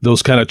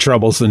those kind of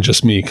troubles than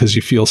just me, because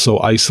you feel so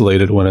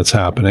isolated when it's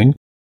happening.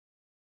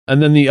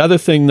 And then the other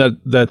thing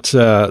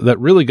that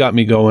really got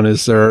me going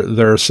is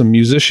there are some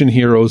musician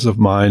heroes of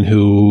mine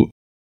who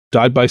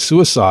died by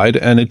suicide,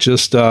 and it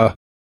just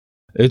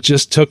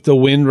took the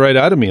wind right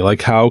out of me.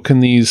 Like, how can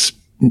these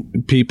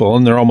people,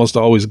 and they're almost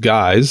always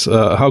guys,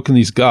 how can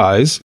these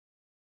guys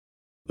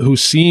who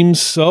seem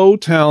so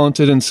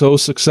talented and so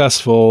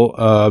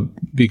successful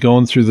be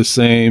going through the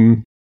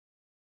same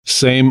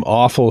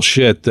awful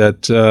shit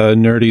that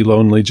nerdy,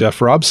 lonely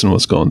Jeff Robson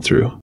was going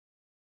through?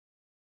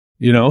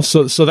 You know,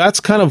 so that's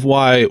kind of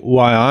why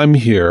I'm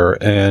here,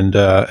 and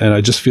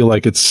I just feel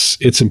like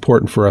it's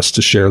important for us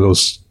to share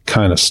those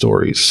kind of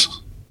stories.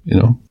 You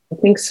know, I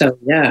think so.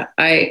 Yeah,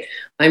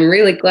 I'm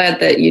really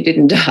glad that you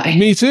didn't die.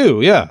 Me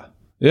too.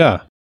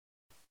 Yeah.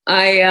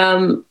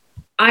 I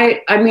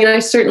mean, I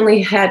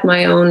certainly had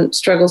my own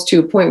struggles to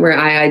a point where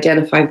I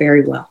identify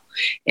very well,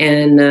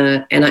 and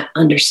I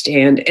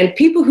understand. And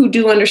people who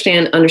do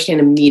understand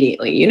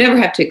immediately. You never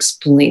have to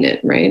explain it,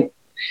 right?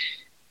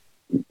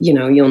 You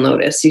know, you'll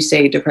notice you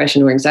say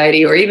depression or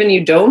anxiety, or even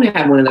you don't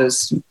have one of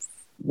those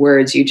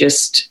words. You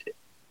just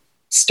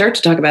start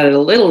to talk about it a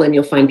little, and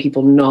you'll find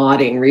people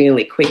nodding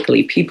really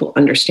quickly. People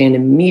understand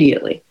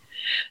immediately.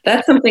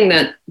 That's something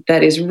that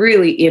is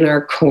really in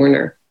our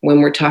corner when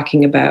we're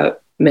talking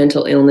about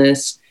mental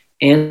illness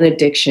and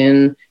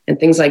addiction and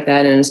things like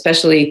that, and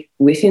especially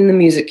within the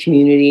music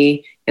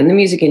community and the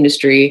music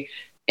industry.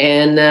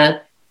 And,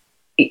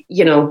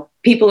 you know,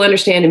 people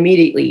understand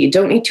immediately. You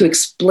don't need to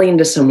explain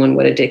to someone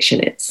what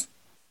addiction is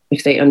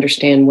if they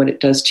understand what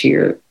it does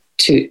to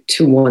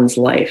one's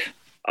life.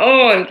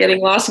 Oh, I'm getting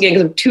lost again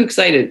because I'm too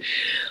excited.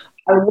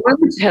 I want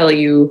to tell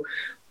you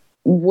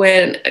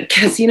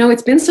because, you know,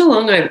 it's been so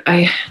long,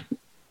 I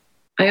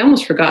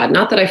almost forgot.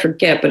 Not that I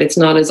forget, but it's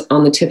not as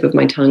on the tip of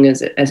my tongue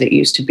as it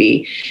used to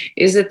be,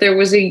 is that there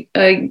was a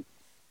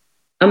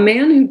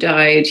man who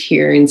died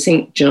here in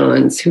St.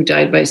 John's who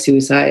died by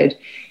suicide,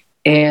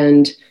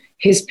 and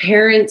his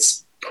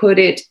parents put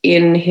it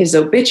in his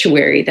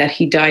obituary that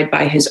he died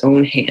by his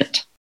own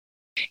hand.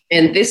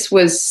 And this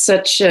was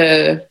such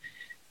a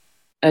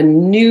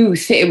new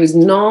thing. It was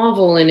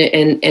novel, and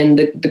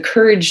the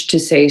courage to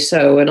say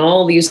so, and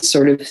all these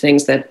sort of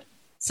things that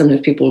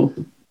sometimes people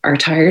are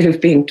tired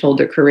of being told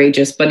they're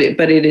courageous, but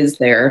it is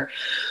there.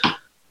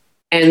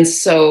 And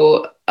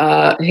so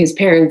his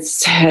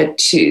parents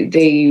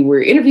they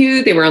were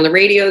interviewed, they were on the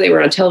radio, they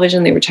were on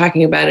television, they were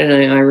talking about it.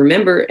 And I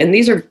remember, and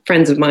these are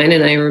friends of mine,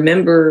 and I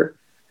remember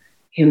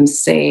him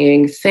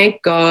saying,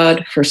 "Thank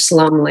God for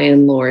slum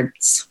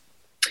landlords,"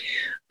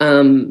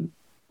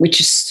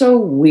 which is so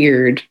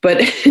weird,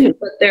 but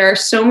there are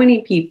so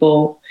many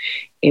people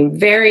in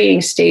varying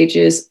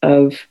stages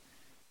of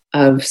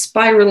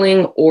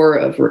spiraling or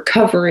of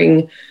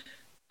recovering,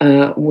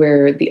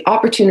 where the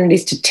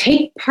opportunities to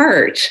take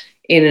part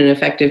in an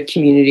effective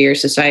community or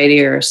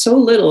society are so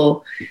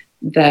little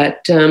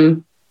that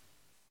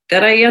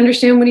I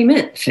understand what he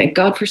meant. Thank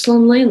God for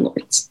slum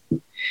landlords,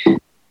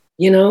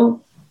 you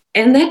know?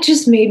 And that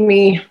just made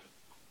me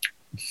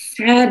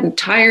sad and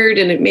tired,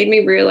 and it made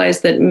me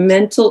realize that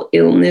mental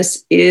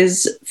illness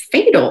is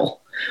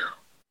fatal.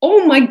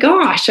 Oh my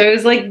gosh. I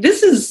was like,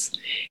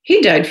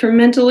 he died from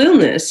mental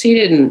illness. He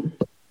didn't,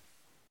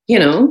 you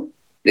know,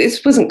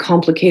 this wasn't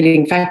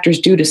complicating factors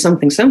due to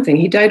something.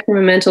 He died from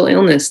a mental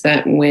illness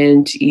that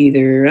went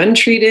either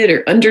untreated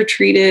or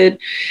undertreated.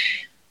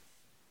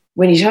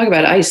 When you talk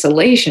about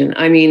isolation,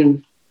 I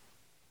mean,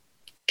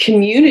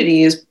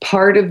 community is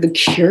part of the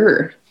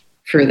cure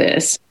for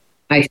this,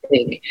 I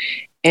think.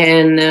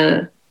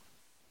 And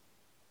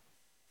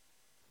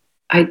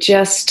I've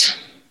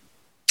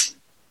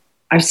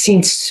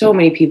seen so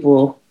many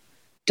people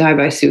die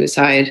by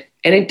suicide,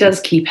 and it does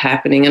keep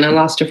happening. And I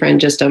lost a friend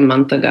just a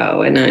month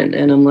ago, and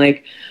I'm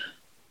like,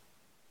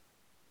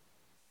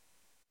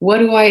 what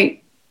do I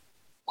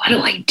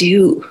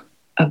do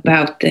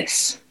about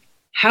this?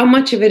 How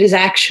much of it is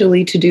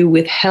actually to do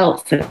with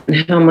health, and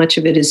how much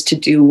of it is to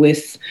do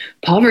with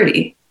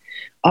poverty,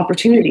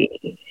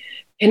 opportunity,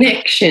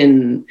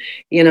 connection?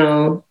 You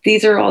know,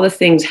 these are all the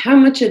things. How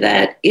much of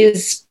that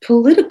is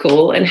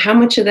political, and how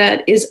much of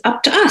that is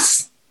up to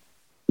us?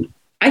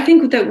 I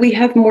think that we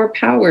have more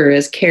power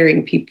as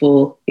caring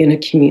people in a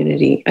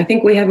community. I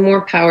think we have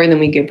more power than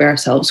we give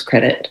ourselves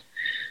credit.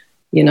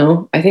 You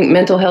know, I think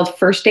mental health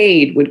first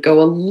aid would go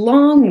a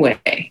long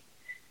way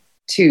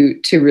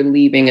to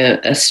relieving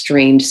a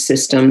strained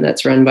system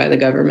that's run by the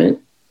government.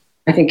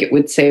 I think it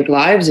would save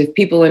lives if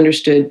people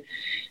understood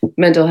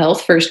mental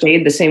health first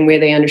aid the same way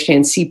they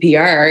understand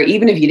CPR,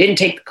 even if you didn't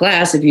take the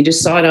class, if you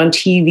just saw it on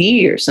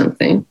TV or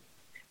something,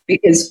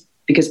 because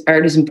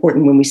art is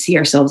important when we see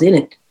ourselves in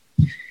it.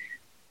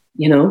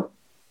 You know,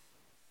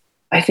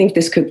 I think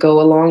this could go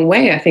a long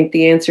way. I think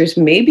the answers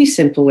may be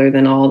simpler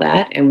than all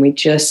that. And we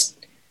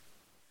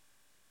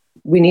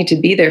need to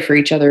be there for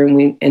each other.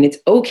 And it's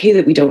okay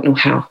that we don't know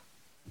how.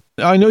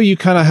 I know you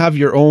kind of have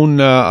your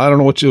own, I don't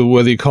know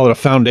whether you call it a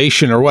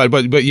foundation or what,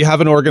 but you have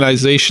an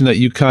organization that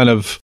you kind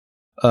of,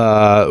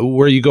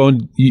 where you go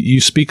and you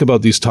speak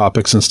about these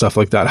topics and stuff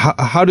like that.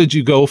 How did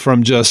you go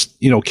from just,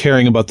 you know,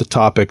 caring about the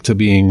topic to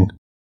being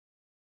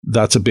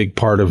that's a big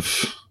part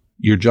of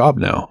your job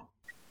now.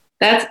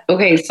 That's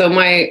okay. So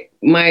my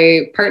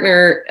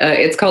partner,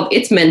 it's called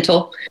It's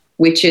Mental,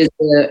 which is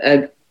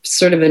a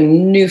sort of a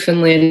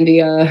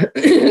Newfoundlandia,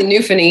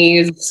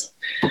 Newfoundlandese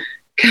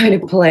kind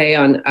of play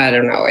on, I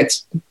don't know.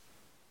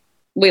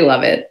 We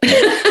love it,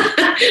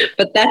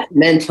 but that's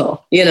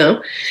mental, you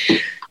know?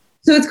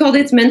 So it's called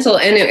It's Mental.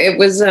 And it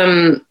was,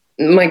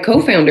 my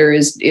co-founder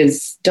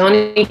is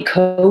Donnie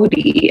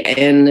Cody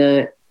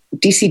and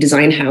DC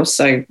Design House.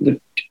 I would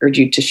urge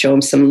you to show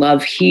him some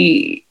love.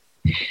 He's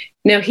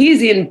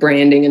in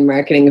branding and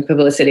marketing and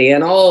publicity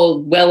and all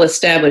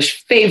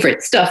well-established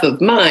favorite stuff of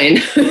mine.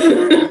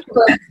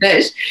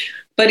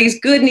 but he's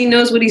good and he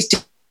knows what he's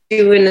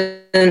doing.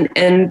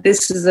 And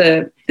this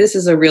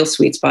is a real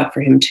sweet spot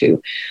for him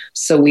too.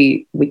 So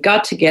we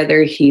got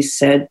together. He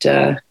said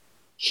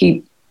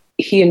he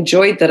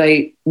enjoyed that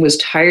I was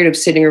tired of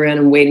sitting around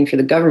and waiting for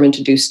the government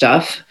to do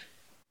stuff.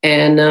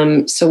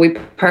 And so we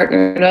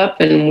partnered up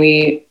and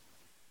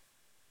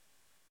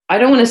I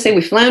don't want to say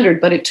we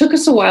floundered, but it took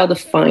us a while to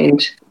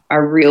find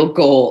our real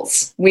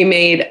goals. We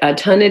made a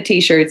ton of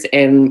t-shirts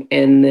and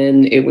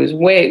then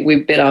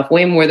we bit off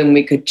way more than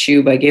we could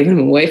chew by giving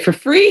them away for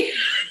free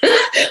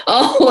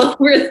all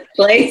over the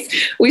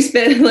place. We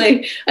spent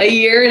like a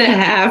year and a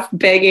half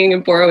begging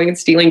and borrowing and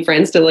stealing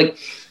friends to like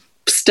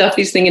stuff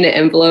these things into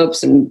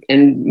envelopes and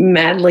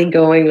madly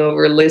going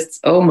over lists.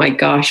 Oh my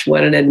gosh,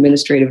 what an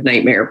administrative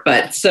nightmare.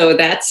 But so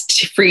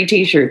that's free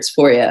t-shirts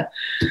for you.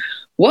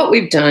 What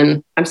we've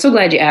done, I'm so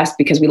glad you asked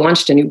because we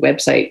launched a new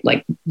website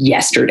like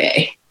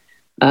yesterday.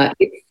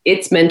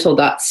 It's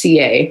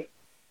mental.ca.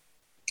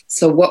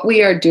 So what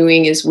we are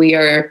doing is we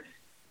are,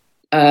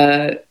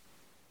 I'm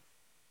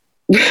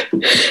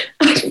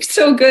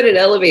so good at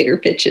elevator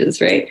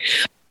pitches, right?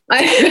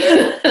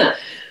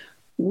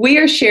 We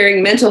are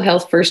sharing mental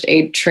health first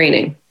aid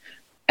training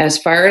as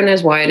far and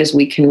as wide as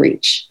we can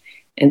reach.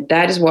 And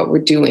that is what we're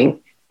doing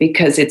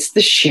because it's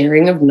the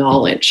sharing of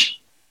knowledge.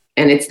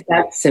 And it's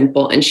that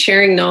simple. And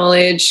sharing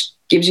knowledge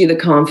gives you the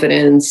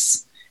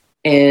confidence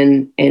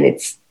and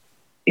it's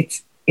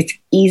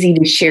easy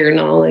to share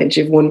knowledge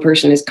if one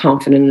person is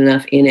confident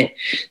enough in it.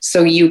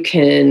 So you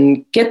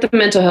can get the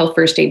mental health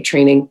first aid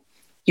training.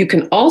 You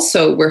can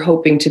also, we're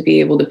hoping to be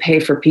able to pay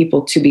for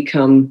people to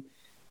become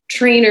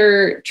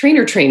trainers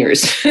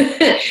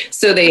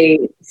so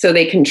they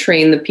can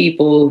train the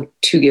people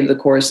to give the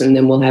course, and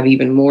then we'll have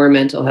even more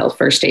mental health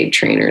first aid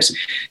trainers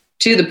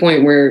to the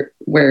point where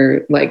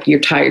like you're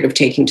tired of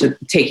taking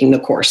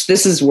the course.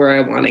 This is where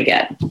I want to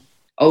get.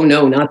 Oh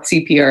no, not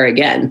CPR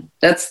again.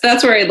 That's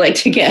where I'd like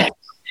to get,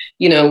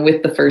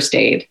 with the first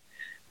aid.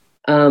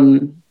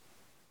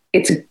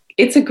 It's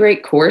a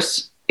great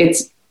course.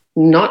 It's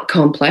not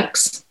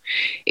complex.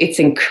 It's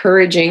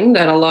encouraging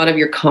that a lot of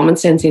your common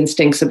sense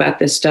instincts about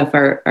this stuff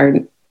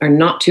are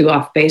not too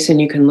off base, and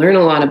you can learn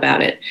a lot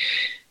about it.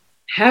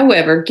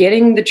 However,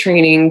 getting the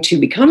training to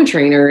become a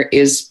trainer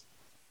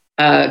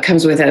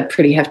comes with a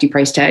pretty hefty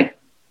price tag.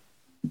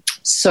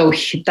 So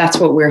that's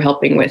what we're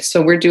helping with.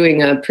 So we're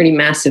doing a pretty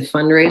massive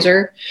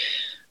fundraiser,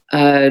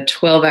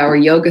 12-hour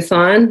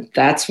yogathon.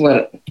 That's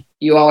what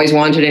you always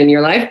wanted in your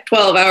life.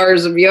 12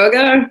 hours of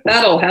yoga.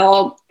 That'll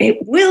help.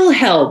 It will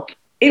help.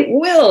 It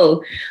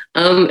will.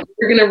 We're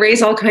going to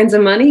raise all kinds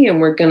of money and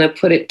we're going to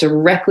put it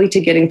directly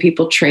to getting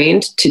people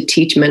trained to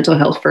teach mental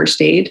health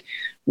first aid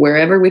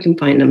wherever we can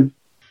find them.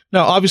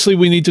 Now, obviously,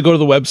 we need to go to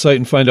the website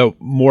and find out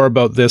more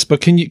about this,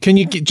 but can you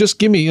just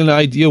give me an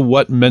idea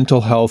what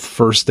mental health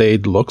first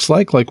aid looks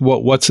like? Like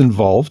what's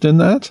involved in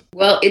that?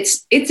 Well,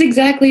 it's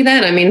exactly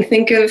that. I mean,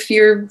 think of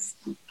your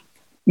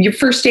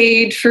first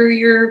aid for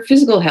your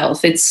physical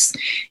health. It's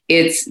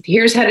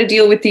here's how to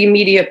deal with the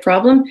immediate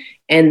problem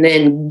and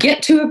then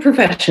get to a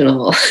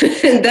professional.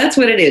 That's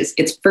what it is.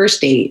 It's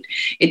first aid.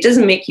 It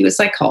doesn't make you a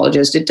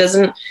psychologist. It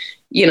doesn't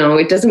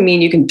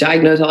mean you can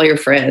diagnose all your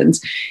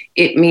friends.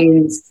 It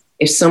means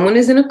if someone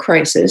is in a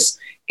crisis,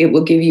 it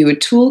will give you a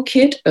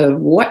toolkit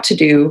of what to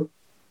do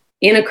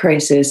in a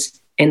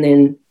crisis and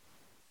then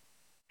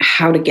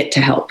how to get to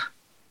help,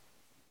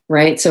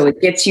 right? So it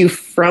gets you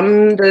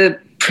from the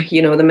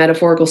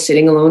metaphorical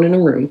sitting alone in a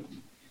room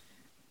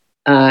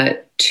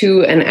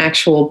to an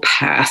actual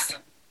path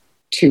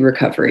to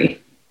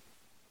recovery.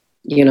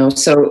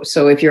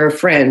 So if you're a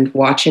friend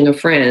watching a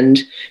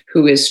friend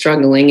who is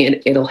struggling,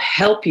 it'll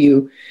help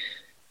you.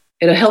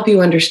 It'll help you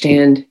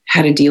understand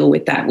how to deal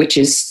with that, which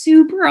is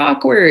super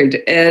awkward,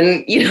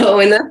 and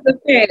that's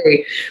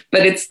okay.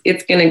 But it's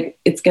gonna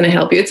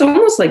help you. It's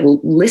almost like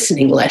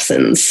listening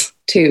lessons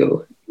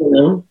too.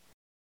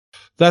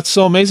 That's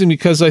so amazing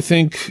because I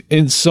think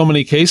in so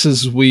many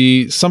cases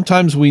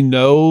sometimes we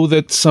know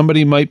that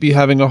somebody might be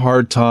having a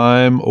hard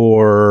time,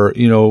 or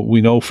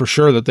we know for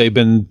sure that they've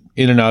been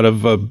in and out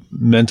of a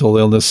mental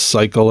illness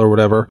cycle or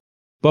whatever.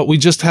 But we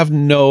just have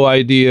no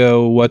idea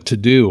what to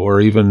do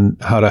or even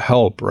how to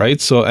help,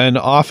 right? So, and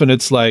often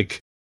it's like,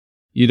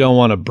 you don't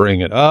want to bring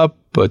it up,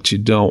 but you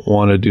don't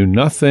want to do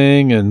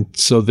nothing. And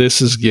so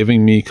this is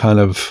giving me kind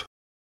of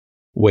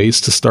ways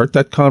to start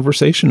that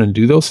conversation and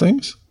do those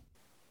things.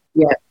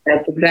 Yeah,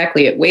 that's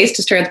exactly it. Ways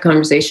to start the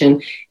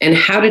conversation and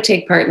how to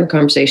take part in the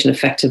conversation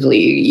effectively.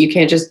 You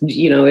can't just,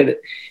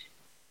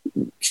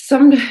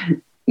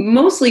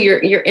 mostly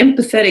your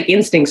empathetic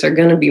instincts are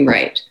going to be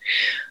right.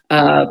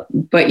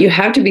 But you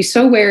have to be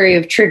so wary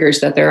of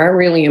triggers that there are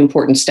really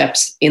important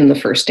steps in the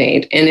first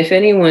aid. And if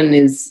anyone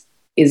is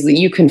that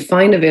you can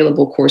find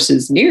available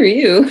courses near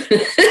you,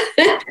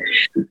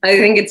 I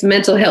think it's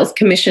Mental Health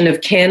Commission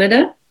of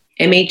Canada,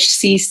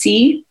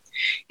 MHCC,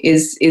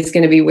 is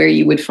going to be where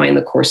you would find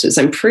the courses.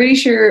 I'm pretty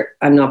sure,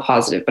 I'm not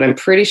positive, but I'm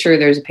pretty sure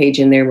there's a page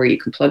in there where you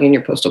can plug in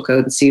your postal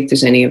code and see if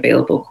there's any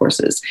available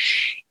courses.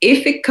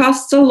 If it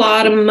costs a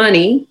lot of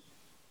money,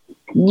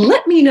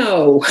 let me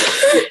know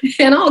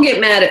and I'll get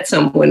mad at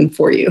someone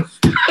for you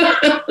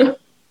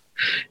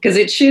because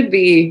it should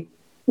be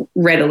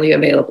readily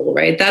available,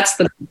 right? That's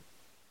the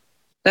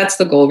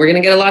goal. We're going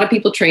to get a lot of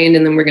people trained,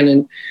 and then we're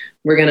going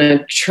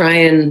to try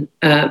and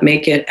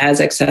make it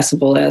as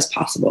accessible as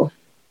possible.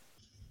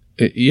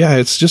 Yeah,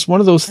 it's just one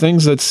of those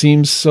things that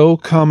seems so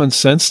common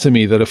sense to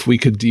me that if we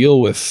could deal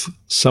with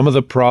some of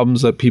the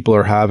problems that people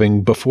are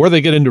having before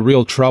they get into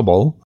real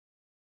trouble,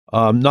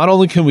 not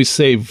only can we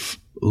save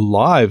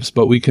lives,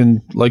 but we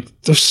can,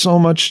 there's so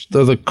much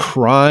the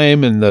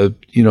crime and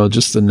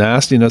just the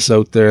nastiness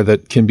out there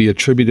that can be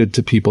attributed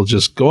to people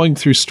just going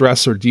through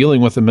stress or dealing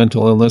with a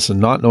mental illness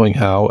and not knowing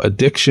how.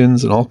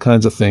 Addictions and all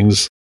kinds of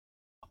things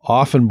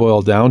often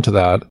boil down to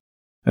that.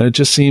 And it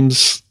just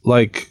seems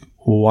like,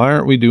 why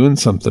aren't we doing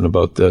something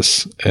about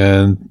this?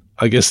 And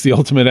I guess the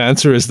ultimate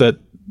answer is that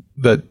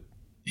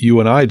you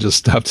and I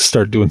just have to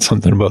start doing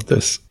something about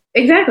this.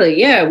 Exactly.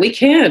 Yeah, we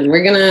can.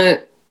 We're gonna,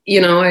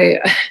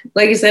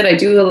 like I said, I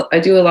do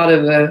a lot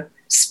of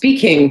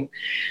speaking,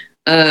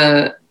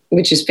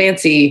 which is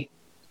fancy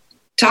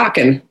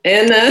talking,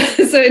 and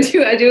so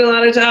I do a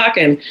lot of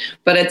talking.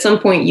 But at some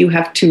point, you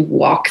have to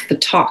walk the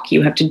talk.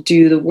 You have to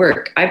do the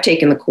work. I've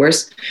taken the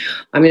course.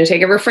 I'm going to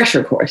take a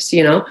refresher course.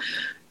 There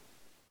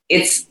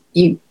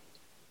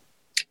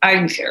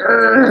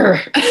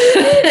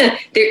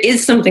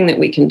is something that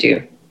we can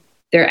do.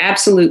 There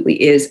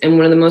absolutely is. And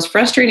one of the most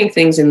frustrating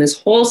things in this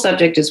whole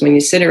subject is when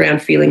you sit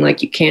around feeling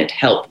like you can't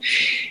help.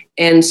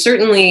 And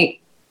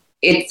certainly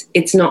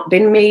it's not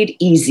been made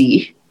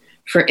easy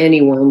for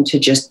anyone to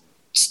just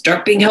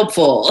start being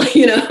helpful,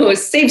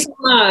 save some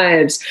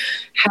lives.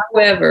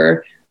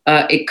 However,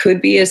 it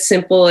could be as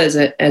simple as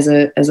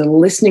a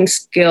listening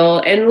skill.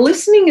 And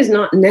listening is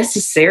not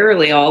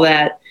necessarily all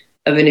that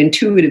of an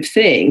intuitive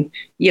thing.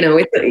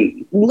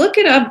 Look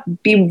it up,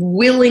 be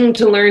willing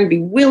to learn, be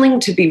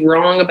willing to be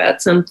wrong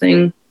about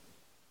something,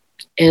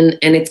 and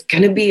it's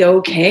going to be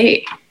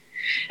okay.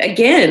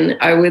 Again,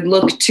 I would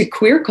look to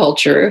queer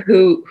culture,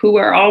 who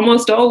are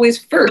almost always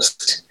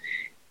first.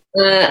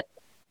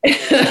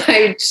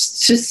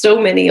 Just so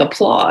many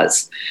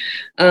applause.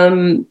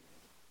 And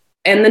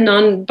the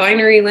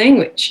non-binary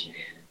language.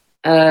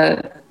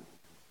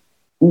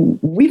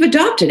 We've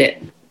adopted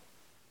it.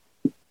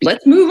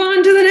 Let's move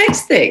on to the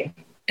next thing.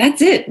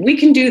 That's it. We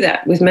can do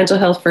that with mental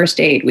health first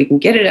aid. We can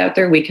get it out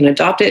there. We can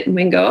adopt it, and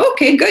we can go,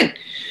 okay, good.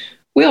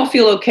 We all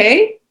feel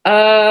okay.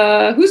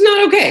 Who's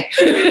not okay?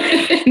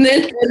 and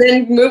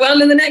then move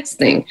on to the next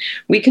thing.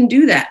 We can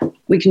do that.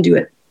 We can do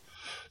it.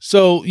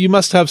 So you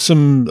must have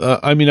some,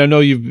 I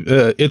know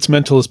It's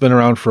Mental has been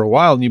around for a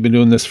while, and you've been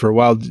doing this for a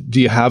while. Do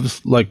you have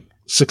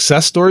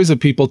success stories that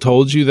people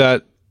told you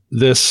that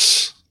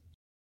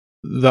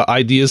the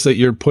ideas that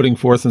you're putting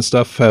forth and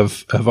stuff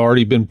have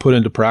already been put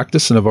into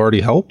practice and have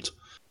already helped?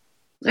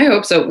 I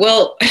hope so.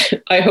 Well,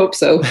 I hope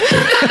so.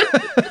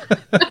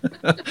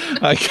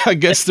 I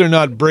guess they're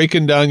not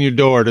breaking down your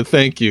door to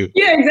thank you.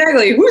 Yeah,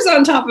 exactly. Who's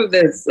on top of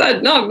this?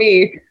 Not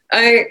me.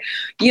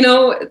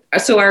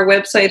 So our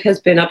website has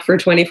been up for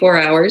 24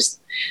 hours.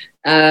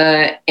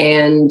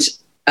 And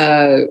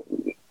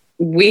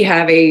we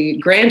have a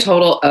grand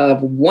total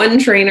of one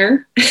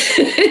trainer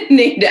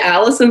named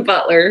Allison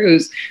Butler,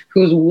 who's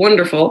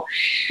wonderful.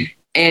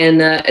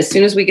 And as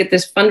soon as we get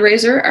this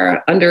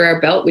fundraiser under our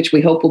belt, which we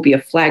hope will be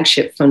a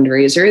flagship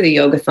fundraiser, the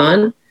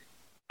Yogathon,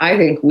 I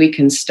think we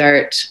can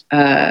start.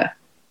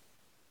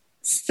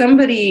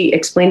 Somebody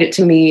explained it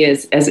to me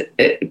as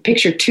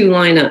picture two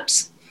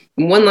lineups.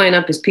 One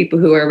lineup is people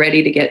who are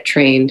ready to get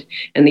trained,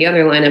 and the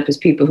other lineup is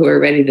people who are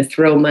ready to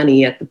throw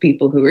money at the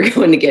people who are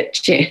going to get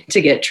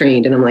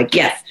trained. And I'm like,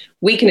 yes,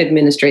 we can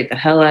administrate the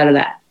hell out of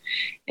that.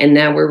 And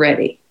now we're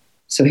ready.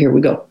 So here we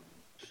go.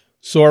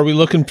 So are we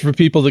looking for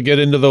people to get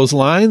into those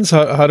lines?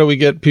 How do we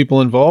get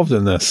people involved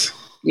in this?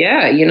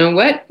 Yeah, you know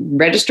what?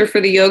 Register for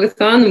the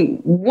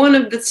Yogathon. One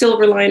of the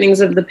silver linings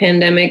of the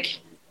pandemic.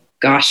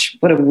 Gosh,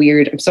 what a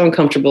weird, I'm so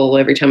uncomfortable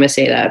every time I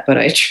say that, but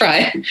I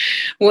try.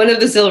 One of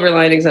the silver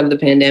linings of the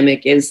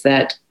pandemic is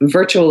that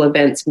virtual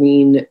events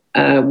mean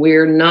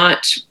we're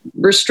not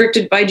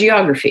restricted by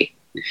geography.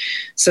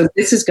 So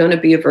this is going to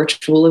be a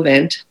virtual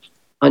event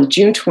on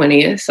June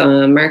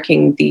 20th,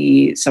 marking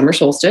the summer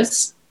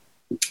solstice.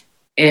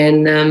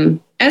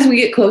 And as we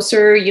get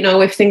closer,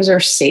 if things are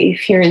safe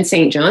here in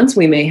St. John's,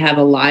 we may have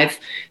a live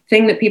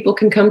thing that people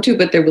can come to,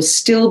 but there will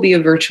still be a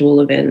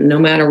virtual event no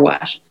matter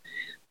what.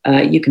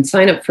 You can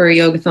sign up for a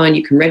yogathon.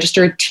 You can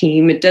register a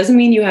team. It doesn't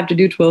mean you have to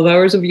do 12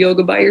 hours of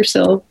yoga by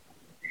yourself.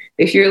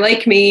 If you're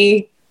like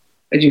me,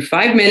 I do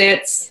 5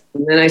 minutes,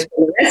 and then I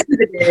spend the rest of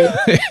the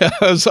day. Yeah,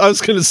 I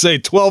was going to say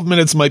 12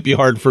 minutes might be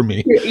hard for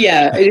me.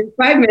 Yeah, I do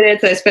 5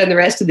 minutes. I spend the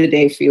rest of the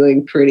day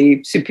feeling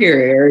pretty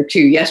superior to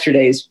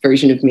yesterday's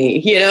version of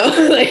me,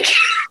 like.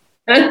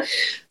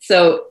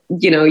 So,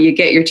 you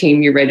get your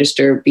team, you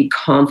register, be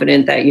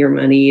confident that your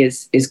money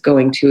is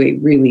going to a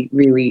really,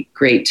 really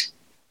great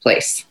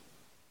place.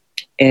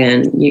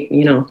 And,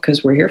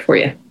 because we're here for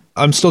you.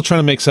 I'm still trying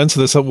to make sense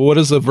of this. What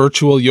does a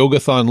virtual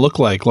yogathon look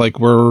like? Like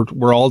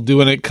we're all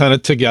doing it kind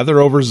of together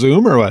over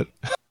Zoom or what?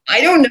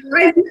 I don't know.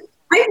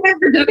 I've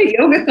never done a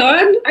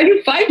yogathon. I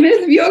do 5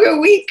 minutes of yoga a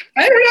week.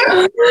 I don't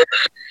know.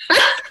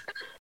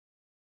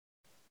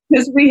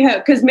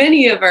 Because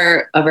many of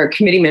our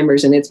committee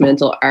members in It's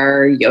Mental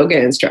are yoga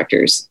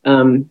instructors.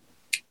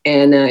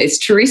 And it's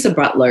Teresa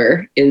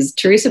Butler. The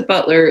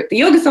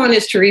yogathon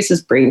is Teresa's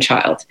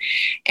brainchild,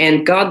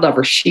 and God love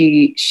her.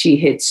 She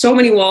hit so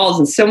many walls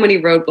and so many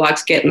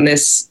roadblocks getting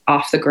this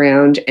off the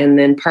ground, and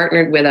then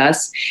partnered with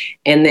us.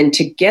 And then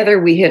together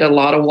we hit a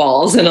lot of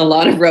walls and a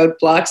lot of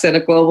roadblocks and a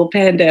global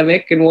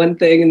pandemic and one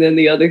thing and then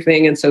the other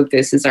thing. And so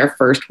this is our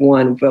first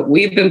one, but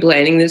we've been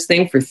planning this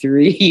thing for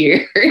 3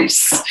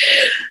 years.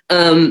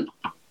 12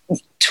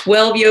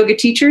 yoga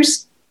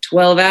teachers,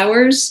 12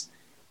 hours.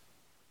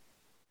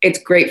 It's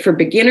great for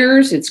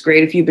beginners. It's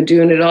great if you've been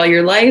doing it all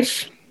your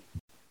life.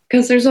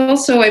 Because there's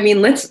also,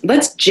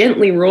 let's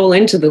gently roll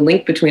into the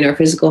link between our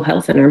physical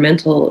health and our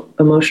mental,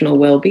 emotional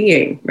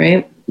well-being,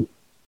 right?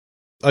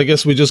 I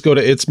guess we just go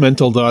to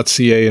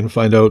itsmental.ca and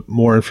find out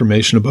more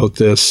information about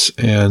this.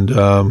 And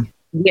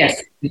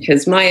yes,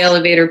 because my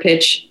elevator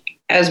pitch,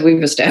 as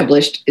we've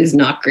established, is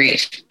not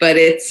great, but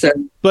it's.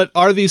 But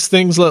are these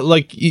things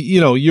like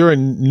you're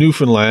in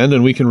Newfoundland,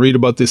 and we can read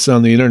about this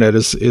on the internet?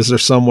 Is there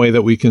some way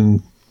that we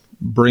can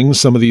bring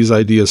some of these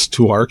ideas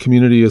to our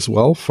community as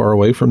well, far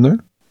away from there?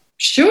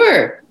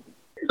 Sure.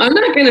 I'm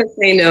not going to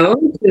say no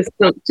to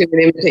an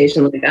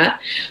invitation like that.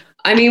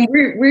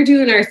 We're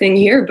doing our thing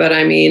here, but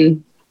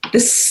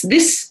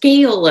this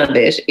scale of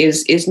it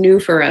is new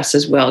for us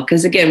as well.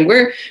 Because again,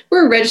 we're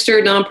a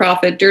registered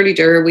nonprofit, dirty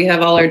dirt. We have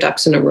all our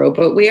ducks in a row,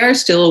 but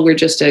we're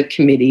just a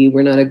committee.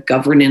 We're not a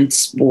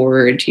governance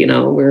board.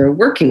 We're a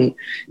working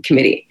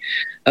committee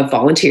of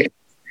volunteers.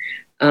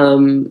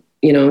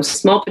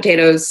 Small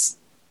potatoes,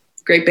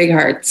 great big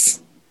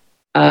hearts.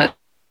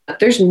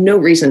 There's no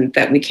reason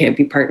that we can't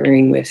be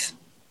partnering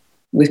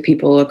with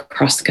people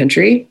across the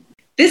country.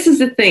 This is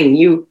the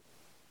thing.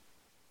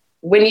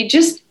 When you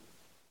just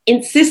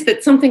insist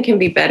that something can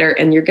be better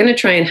and you're going to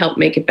try and help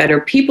make it better,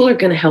 people are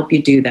going to help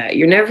you do that.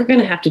 You're never going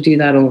to have to do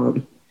that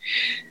alone.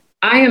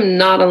 I am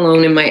not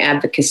alone in my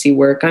advocacy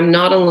work. I'm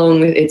not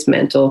alone with It's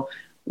Mental.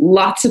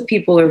 Lots of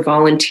people are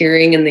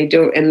volunteering and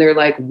they're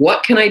like,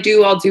 what can I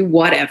do? I'll do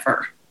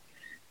whatever.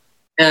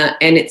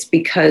 And it's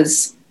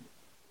because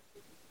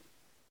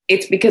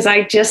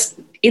I just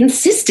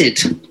insisted.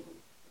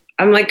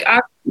 I'm like,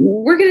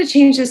 we're going to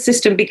change this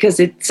system because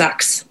it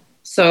sucks.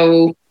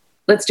 So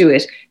let's do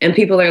it. And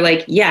people are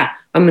like, yeah,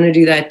 I'm going to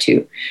do that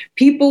too.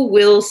 People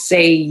will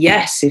say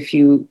yes if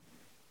you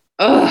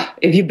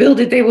build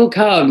it, they will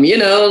come,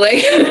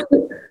 like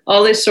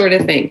all this sort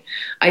of thing.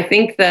 I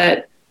think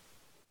that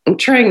I'm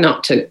trying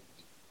not to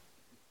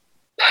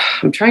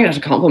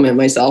compliment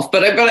myself,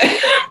 but I want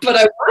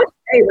to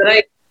say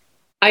that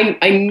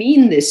I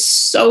mean this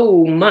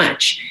so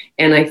much.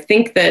 And I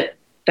think that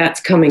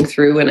that's coming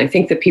through. And I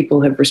think that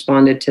people have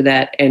responded to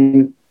that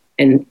and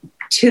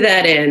to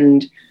that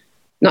end,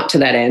 not to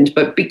that end,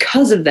 but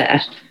because of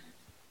that,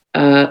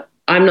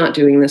 I'm not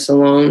doing this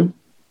alone.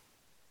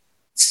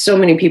 So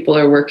many people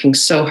are working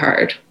so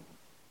hard.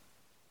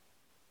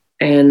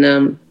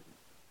 And,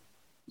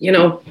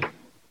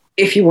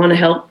 if you want to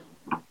help,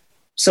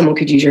 someone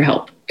could use your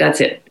help. That's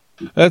it.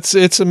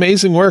 It's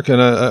amazing work,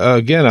 and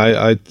again,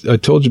 I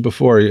told you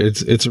before,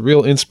 it's a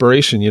real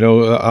inspiration.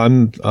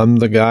 I'm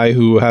the guy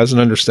who has an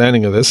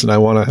understanding of this, and I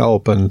want to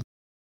help, and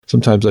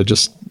sometimes I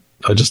just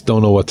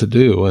don't know what to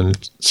do,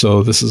 and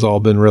so this has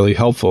all been really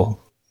helpful.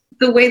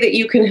 The way that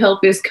you can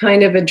help is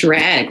kind of a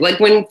drag. Like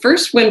when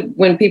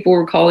people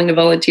were calling to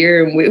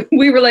volunteer, and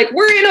we were like,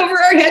 we're in over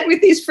our head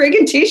with these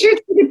friggin'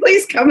 t-shirts. Can you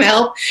please come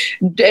help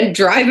and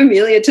drive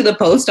Amelia to the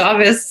post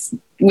office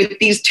with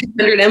these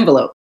 200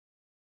 envelopes?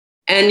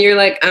 And you're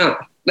like, oh,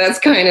 that's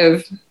kind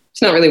of,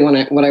 it's not really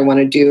what I want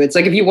to do. It's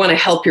like, if you want to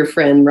help your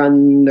friend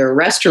run their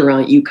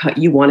restaurant, you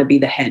want to be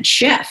the head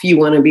chef. You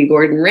want to be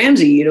Gordon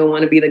Ramsay. You don't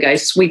want to be the guy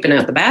sweeping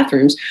out the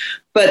bathrooms,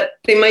 but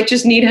they might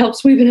just need help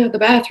sweeping out the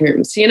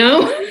bathrooms,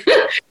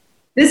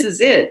 This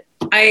is it.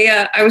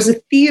 I was a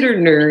theater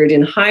nerd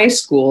in high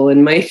school,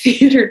 and my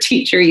theater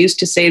teacher used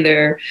to say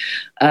there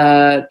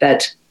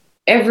that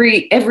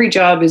every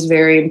job is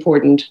very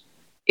important.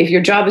 If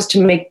your job is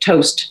to make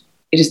toast,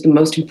 it is the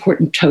most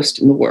important toast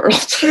in the world,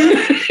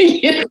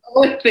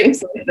 and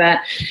things like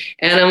that.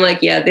 And I'm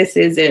like, yeah, this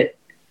is it.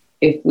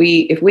 if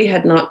we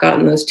had not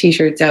gotten those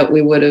t-shirts out,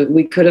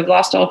 we could have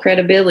lost all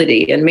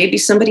credibility. And maybe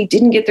somebody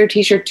didn't get their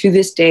t-shirt to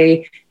this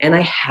day, and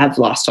I have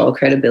lost all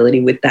credibility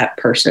with that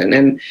person.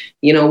 And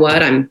you know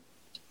what?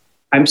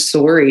 I'm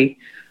sorry,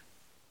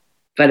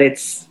 but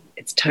it's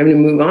time to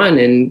move on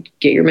and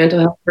get your mental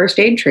health first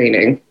aid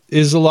training.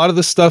 Is a lot of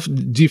this stuff,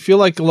 do you feel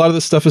like a lot of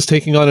this stuff is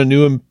taking on a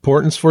new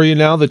importance for you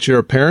now that you're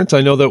a parent?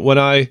 I know that when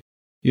I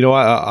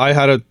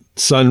had a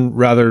son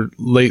rather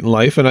late in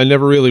life, and I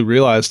never really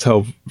realized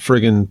how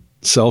friggin'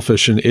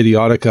 selfish and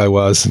idiotic I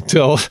was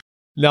until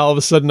now all of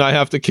a sudden I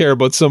have to care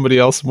about somebody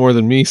else more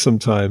than me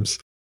sometimes.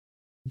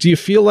 Do you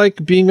feel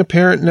like being a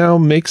parent now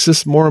makes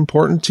this more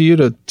important to you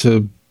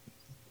to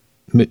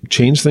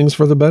change things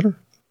for the better?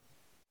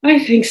 I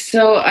think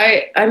so.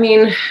 I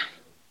mean,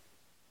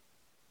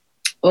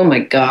 oh my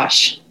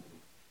gosh.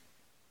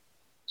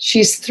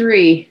 She's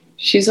 3.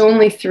 She's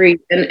only 3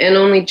 and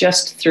only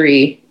just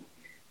 3.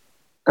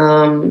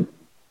 I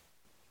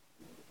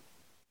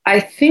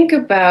think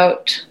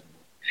about,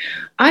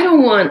 I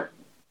don't want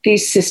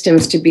these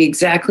systems to be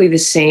exactly the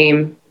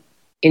same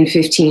in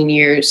 15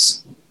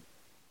 years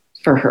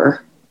for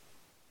her.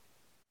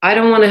 I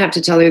don't want to have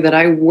to tell her that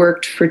I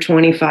worked for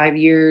 25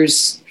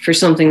 years for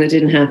something that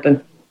didn't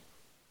happen.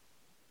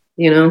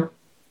 You know,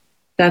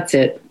 that's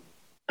it.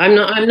 I'm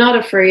not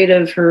afraid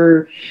of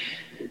her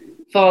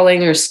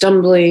falling or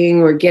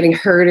stumbling or getting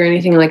hurt or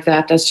anything like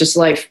that. That's just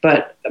life.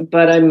 But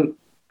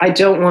I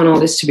don't want all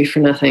this to be for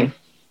nothing.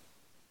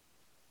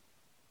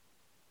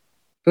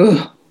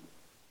 Ugh.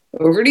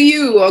 Over to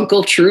you,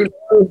 Uncle Trudeau.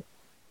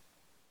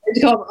 I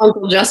call him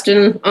Uncle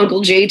Justin,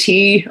 Uncle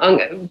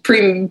JT,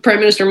 Prime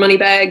Minister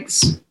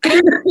Moneybags.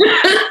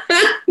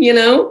 You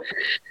know?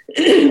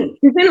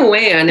 In a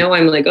way, I know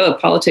I'm like,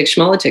 politics,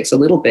 schmolitics a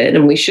little bit,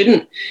 and we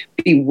shouldn't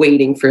be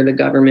waiting for the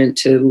government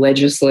to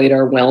legislate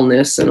our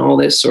wellness and all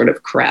this sort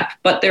of crap.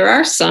 But there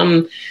are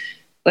some,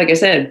 like I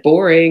said,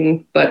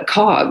 boring, but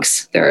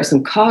cogs. There are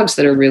some cogs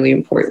that are really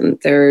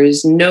important.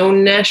 There's no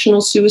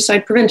national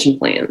suicide prevention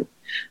plan.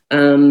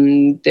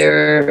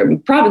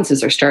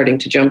 Provinces are starting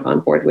to jump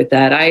on board with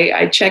that.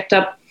 I checked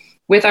up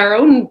with our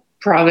own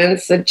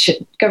province,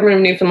 the government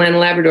of Newfoundland and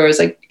Labrador. I was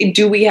like,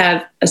 do we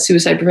have a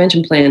suicide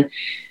prevention plan?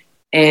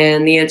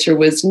 And the answer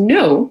was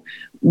no,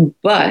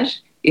 but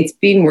it's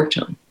being worked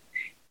on.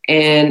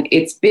 And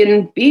it's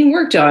been being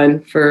worked on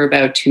for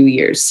about 2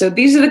 years. So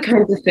these are the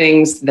kinds of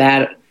things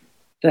that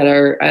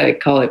are, I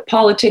call it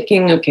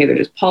politicking. Okay, they're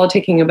just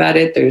politicking about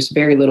it. There's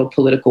very little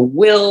political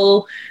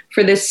will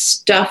for this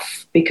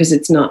stuff because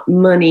it's not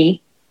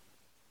money,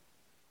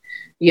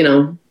 you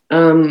know.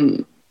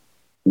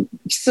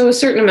 So a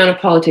certain amount of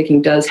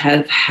politicking does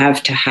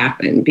have to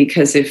happen,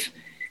 because if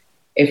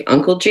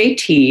Uncle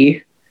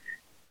JT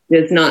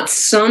does not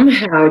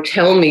somehow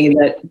tell me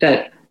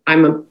that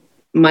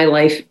my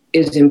life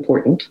is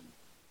important,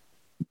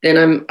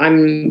 then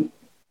I'm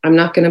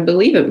not going to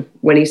believe him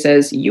when he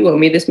says, you owe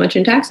me this much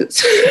in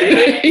taxes.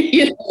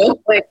 You know,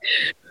 like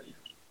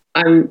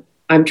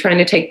I'm trying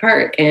to take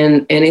part,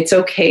 and it's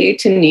okay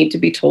to need to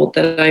be told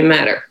that I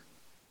matter.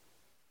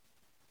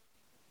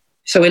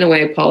 So in a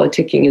way,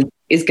 politicking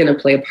is going to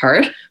play a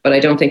part, but I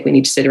don't think we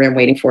need to sit around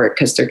waiting for it,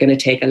 because they're going to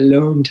take a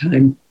long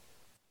time.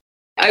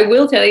 I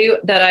will tell you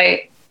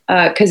that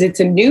because it's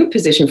a new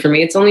position for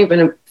me. It's only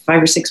been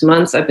 5 or 6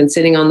 months. I've been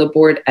sitting on the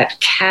board at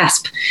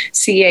CASP,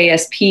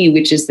 C-A-S-P,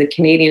 which is the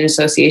Canadian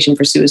Association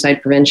for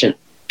Suicide Prevention.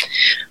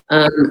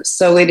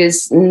 So it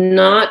is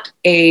not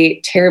a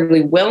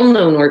terribly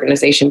well-known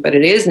organization, but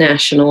it is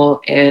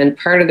national. And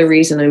part of the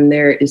reason I'm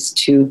there is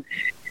to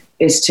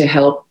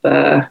help.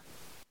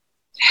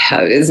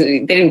 They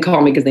didn't call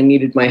me because they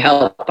needed my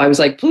help. I was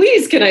like,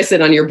 please, can I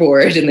sit on your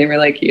board? And they were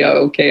like, yeah,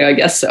 okay, I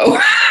guess so.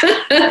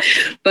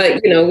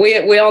 But, you know,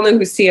 we all know who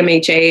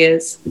CMHA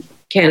is,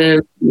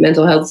 Canada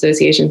Mental Health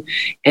Association.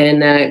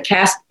 And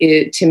CASP,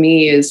 to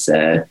me, is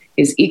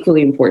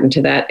equally important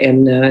to that.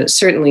 And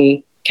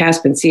certainly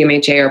CASP and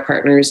CMHA are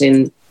partners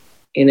in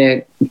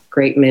a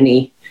great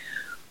many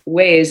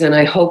ways. And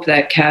I hope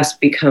that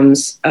CASP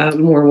becomes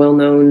more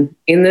well-known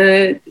in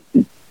the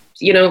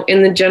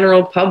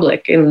general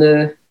public, in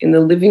the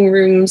living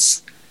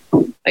rooms.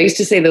 I used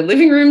to say the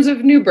living rooms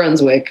of New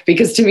Brunswick,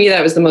 because to me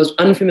that was the most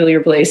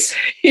unfamiliar place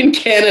in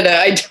Canada.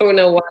 I don't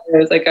know why. I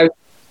was like,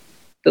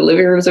 the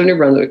living rooms of New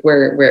Brunswick,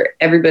 where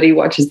everybody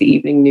watches the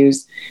evening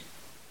news.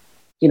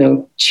 You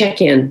know,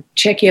 check in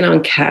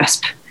on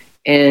CASP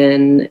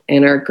and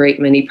our great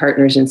many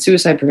partners in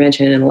suicide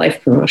prevention and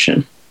life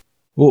promotion.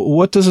 Well,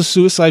 what does a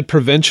suicide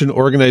prevention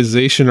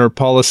organization or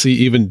policy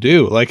even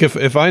do? Like,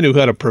 if I knew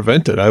how to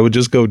prevent it, I would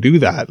just go do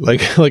that.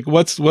 Like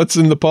what's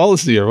in the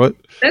policy, or what?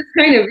 That's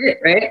kind of it,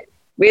 right?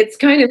 It's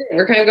kind of it.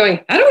 We're kind of going,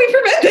 how do we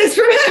prevent this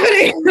from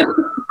happening?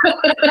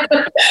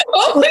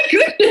 Oh my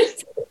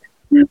goodness.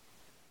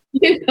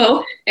 You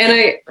know,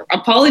 and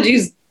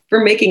apologies for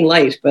making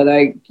light, but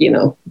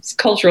it's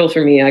cultural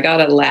for me. I got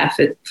to laugh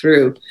it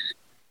through.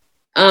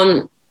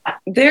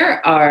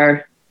 There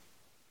are,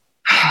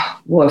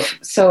 woof.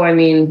 So, I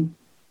mean,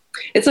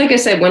 it's like I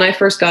said, when I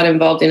first got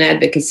involved in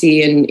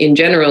advocacy in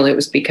general, it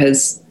was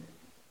because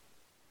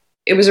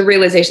it was a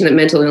realization that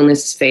mental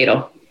illness is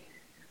fatal.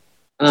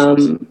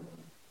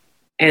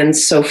 And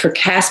so for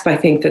CASP, I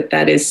think that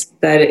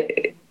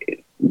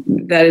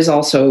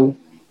also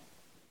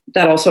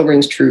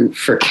rings true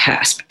for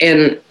CASP.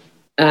 And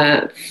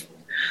oh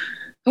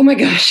my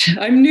gosh,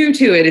 I'm new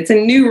to it. It's a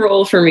new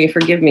role for me.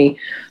 Forgive me.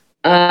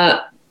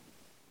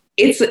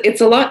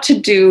 It's a lot to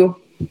do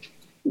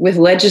with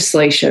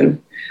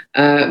legislation,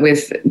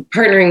 with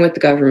partnering with the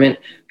government,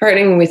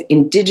 partnering with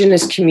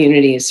Indigenous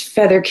communities,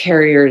 feather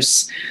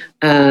carriers,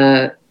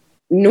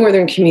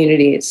 Northern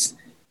communities,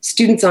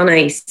 Students on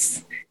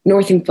Ice,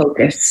 North in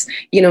Focus.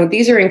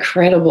 These are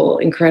incredible,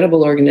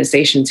 incredible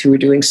organizations who are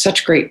doing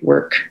such great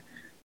work.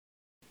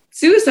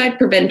 Suicide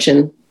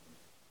prevention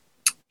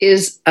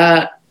is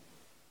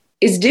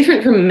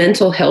different from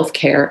mental health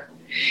care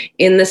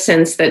in the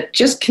sense that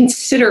just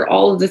consider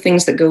all of the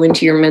things that go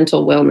into your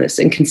mental wellness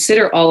and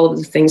consider all of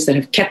the things that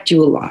have kept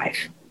you alive.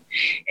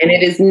 And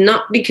it is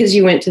not because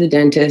you went to the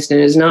dentist,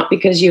 and it is not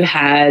because you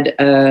had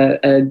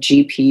a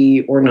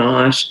GP or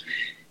not.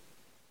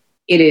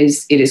 It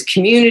is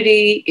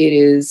community. It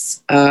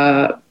is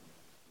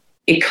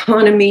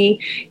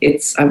economy.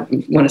 It's, I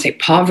want to say,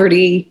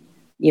 poverty,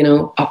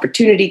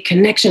 opportunity,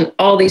 connection,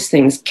 all these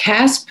things.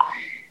 CASP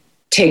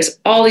takes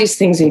all these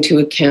things into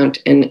account,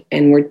 and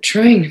we're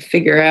trying to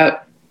figure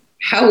out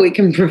how we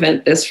can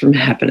prevent this from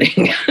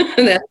happening.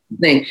 That's the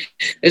thing.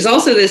 There's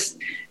also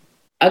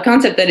a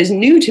concept that is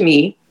new to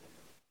me,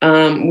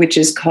 which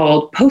is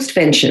called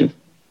postvention.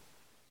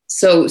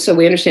 So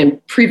we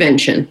understand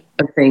prevention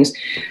of things.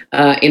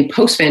 In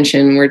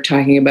postvention, we're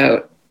talking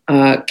about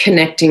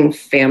connecting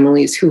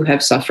families who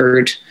have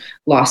suffered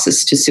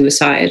losses to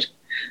suicide.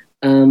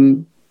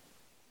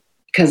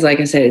 Because, like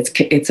I said,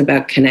 it's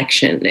about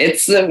connection.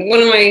 It's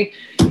one of my.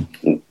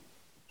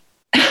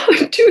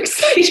 I'm too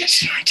excited.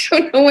 I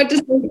don't know what to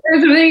say.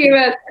 There's a thing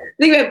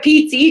about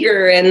Pete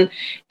Seeger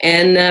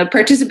and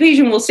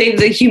participation will save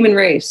the human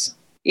race.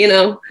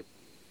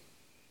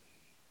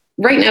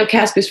 Right now,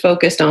 CASP is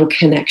focused on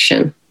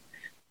connection,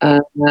 a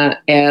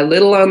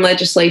little on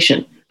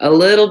legislation, a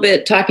little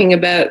bit talking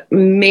about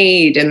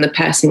MAID and the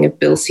passing of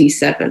Bill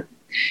C-7.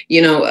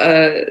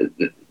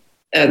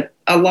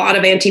 A lot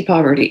of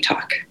anti-poverty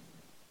talk.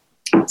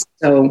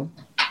 So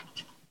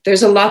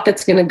there's a lot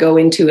that's going to go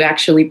into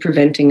actually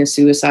preventing a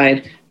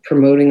suicide,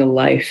 promoting a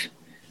life.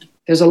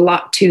 There's a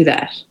lot to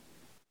that.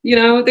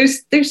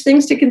 There's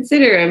things to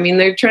consider. I mean,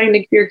 they're trying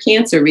to cure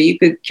cancer, but you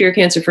could cure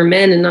cancer for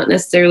men and not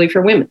necessarily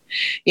for women.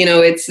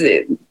 It's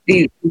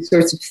these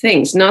sorts of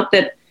things. Not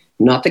that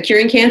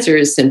curing cancer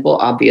is simple,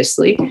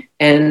 obviously,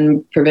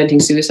 and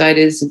preventing suicide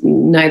is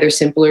neither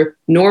simpler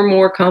nor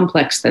more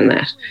complex than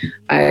that.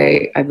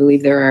 I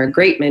believe there are a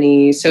great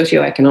many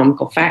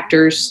socioeconomical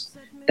factors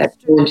that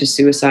go into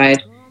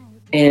suicide,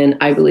 and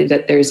I believe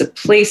that there's a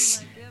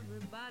place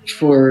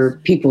for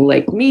people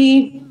like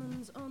me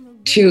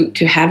to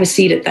have a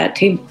seat at that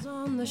table.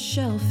 On the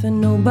shelf and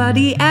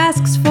nobody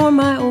asks for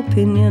my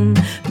opinion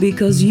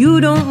because you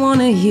don't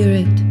want to hear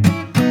it.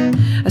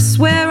 I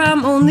swear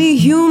I'm only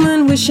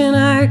human, wishing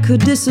I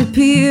could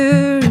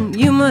disappear. And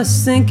you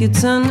must think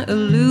it's an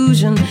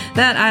illusion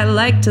that I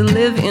like to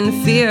live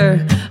in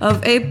fear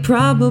of a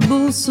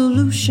probable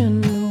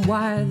solution.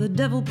 Why the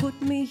devil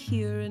put me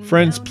here.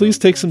 Friends, please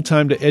take some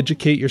time to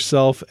educate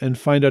yourself and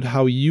find out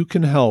how you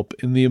can help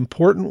in the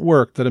important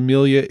work that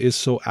Amelia is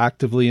so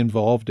actively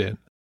involved in.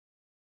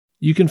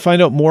 You can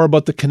find out more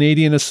about the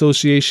Canadian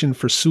Association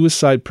for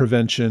Suicide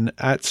Prevention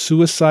at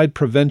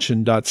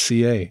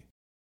suicideprevention.ca.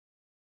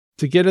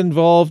 To get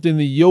involved in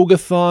the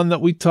yogathon that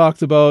we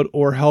talked about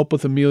or help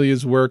with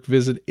Amelia's work,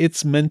 visit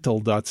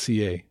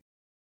itsmental.ca.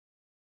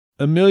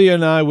 Amelia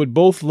and I would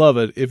both love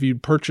it if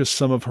you'd purchase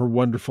some of her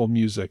wonderful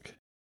music.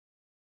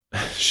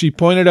 She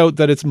pointed out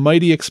that it's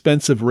mighty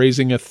expensive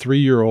raising a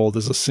 3-year-old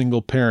as a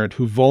single parent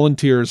who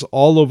volunteers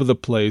all over the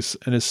place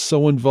and is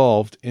so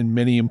involved in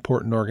many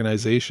important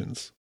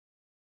organizations.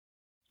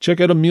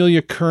 Check out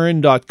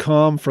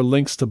ameliacurran.com for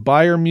links to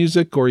buy her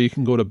music, or you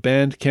can go to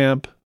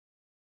Bandcamp.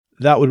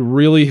 That would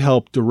really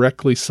help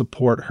directly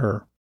support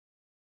her.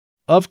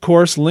 Of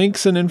course,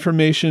 links and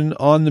information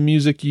on the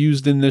music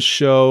used in this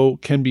show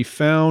can be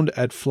found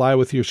at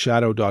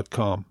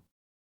flywithyourshadow.com.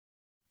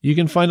 You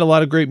can find a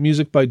lot of great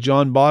music by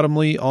John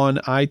Bottomley on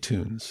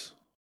iTunes.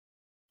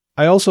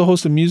 I also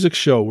host a music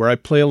show where I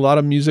play a lot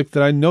of music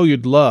that I know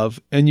you'd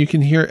love, and you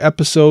can hear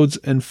episodes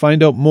and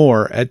find out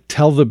more at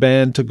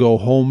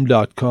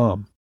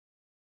tellthebandtogohome.com.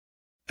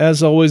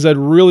 As always, I'd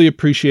really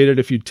appreciate it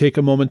if you'd take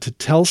a moment to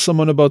tell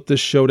someone about this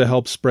show to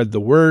help spread the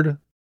word.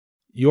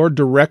 Your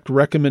direct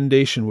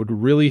recommendation would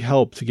really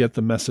help to get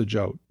the message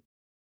out.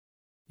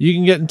 You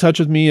can get in touch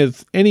with me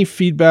with any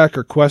feedback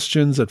or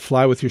questions at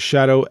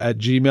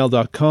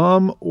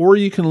flywithyourshadow@gmail.com, or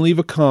you can leave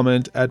a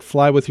comment at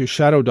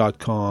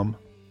flywithyourshadow.com,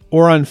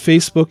 or on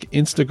Facebook,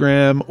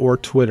 Instagram, or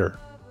Twitter.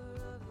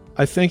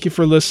 I thank you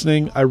for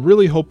listening. I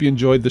really hope you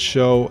enjoyed the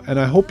show, and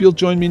I hope you'll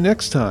join me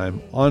next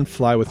time on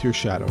Fly With Your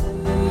Shadow.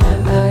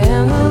 I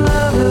am a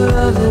lover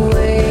of the way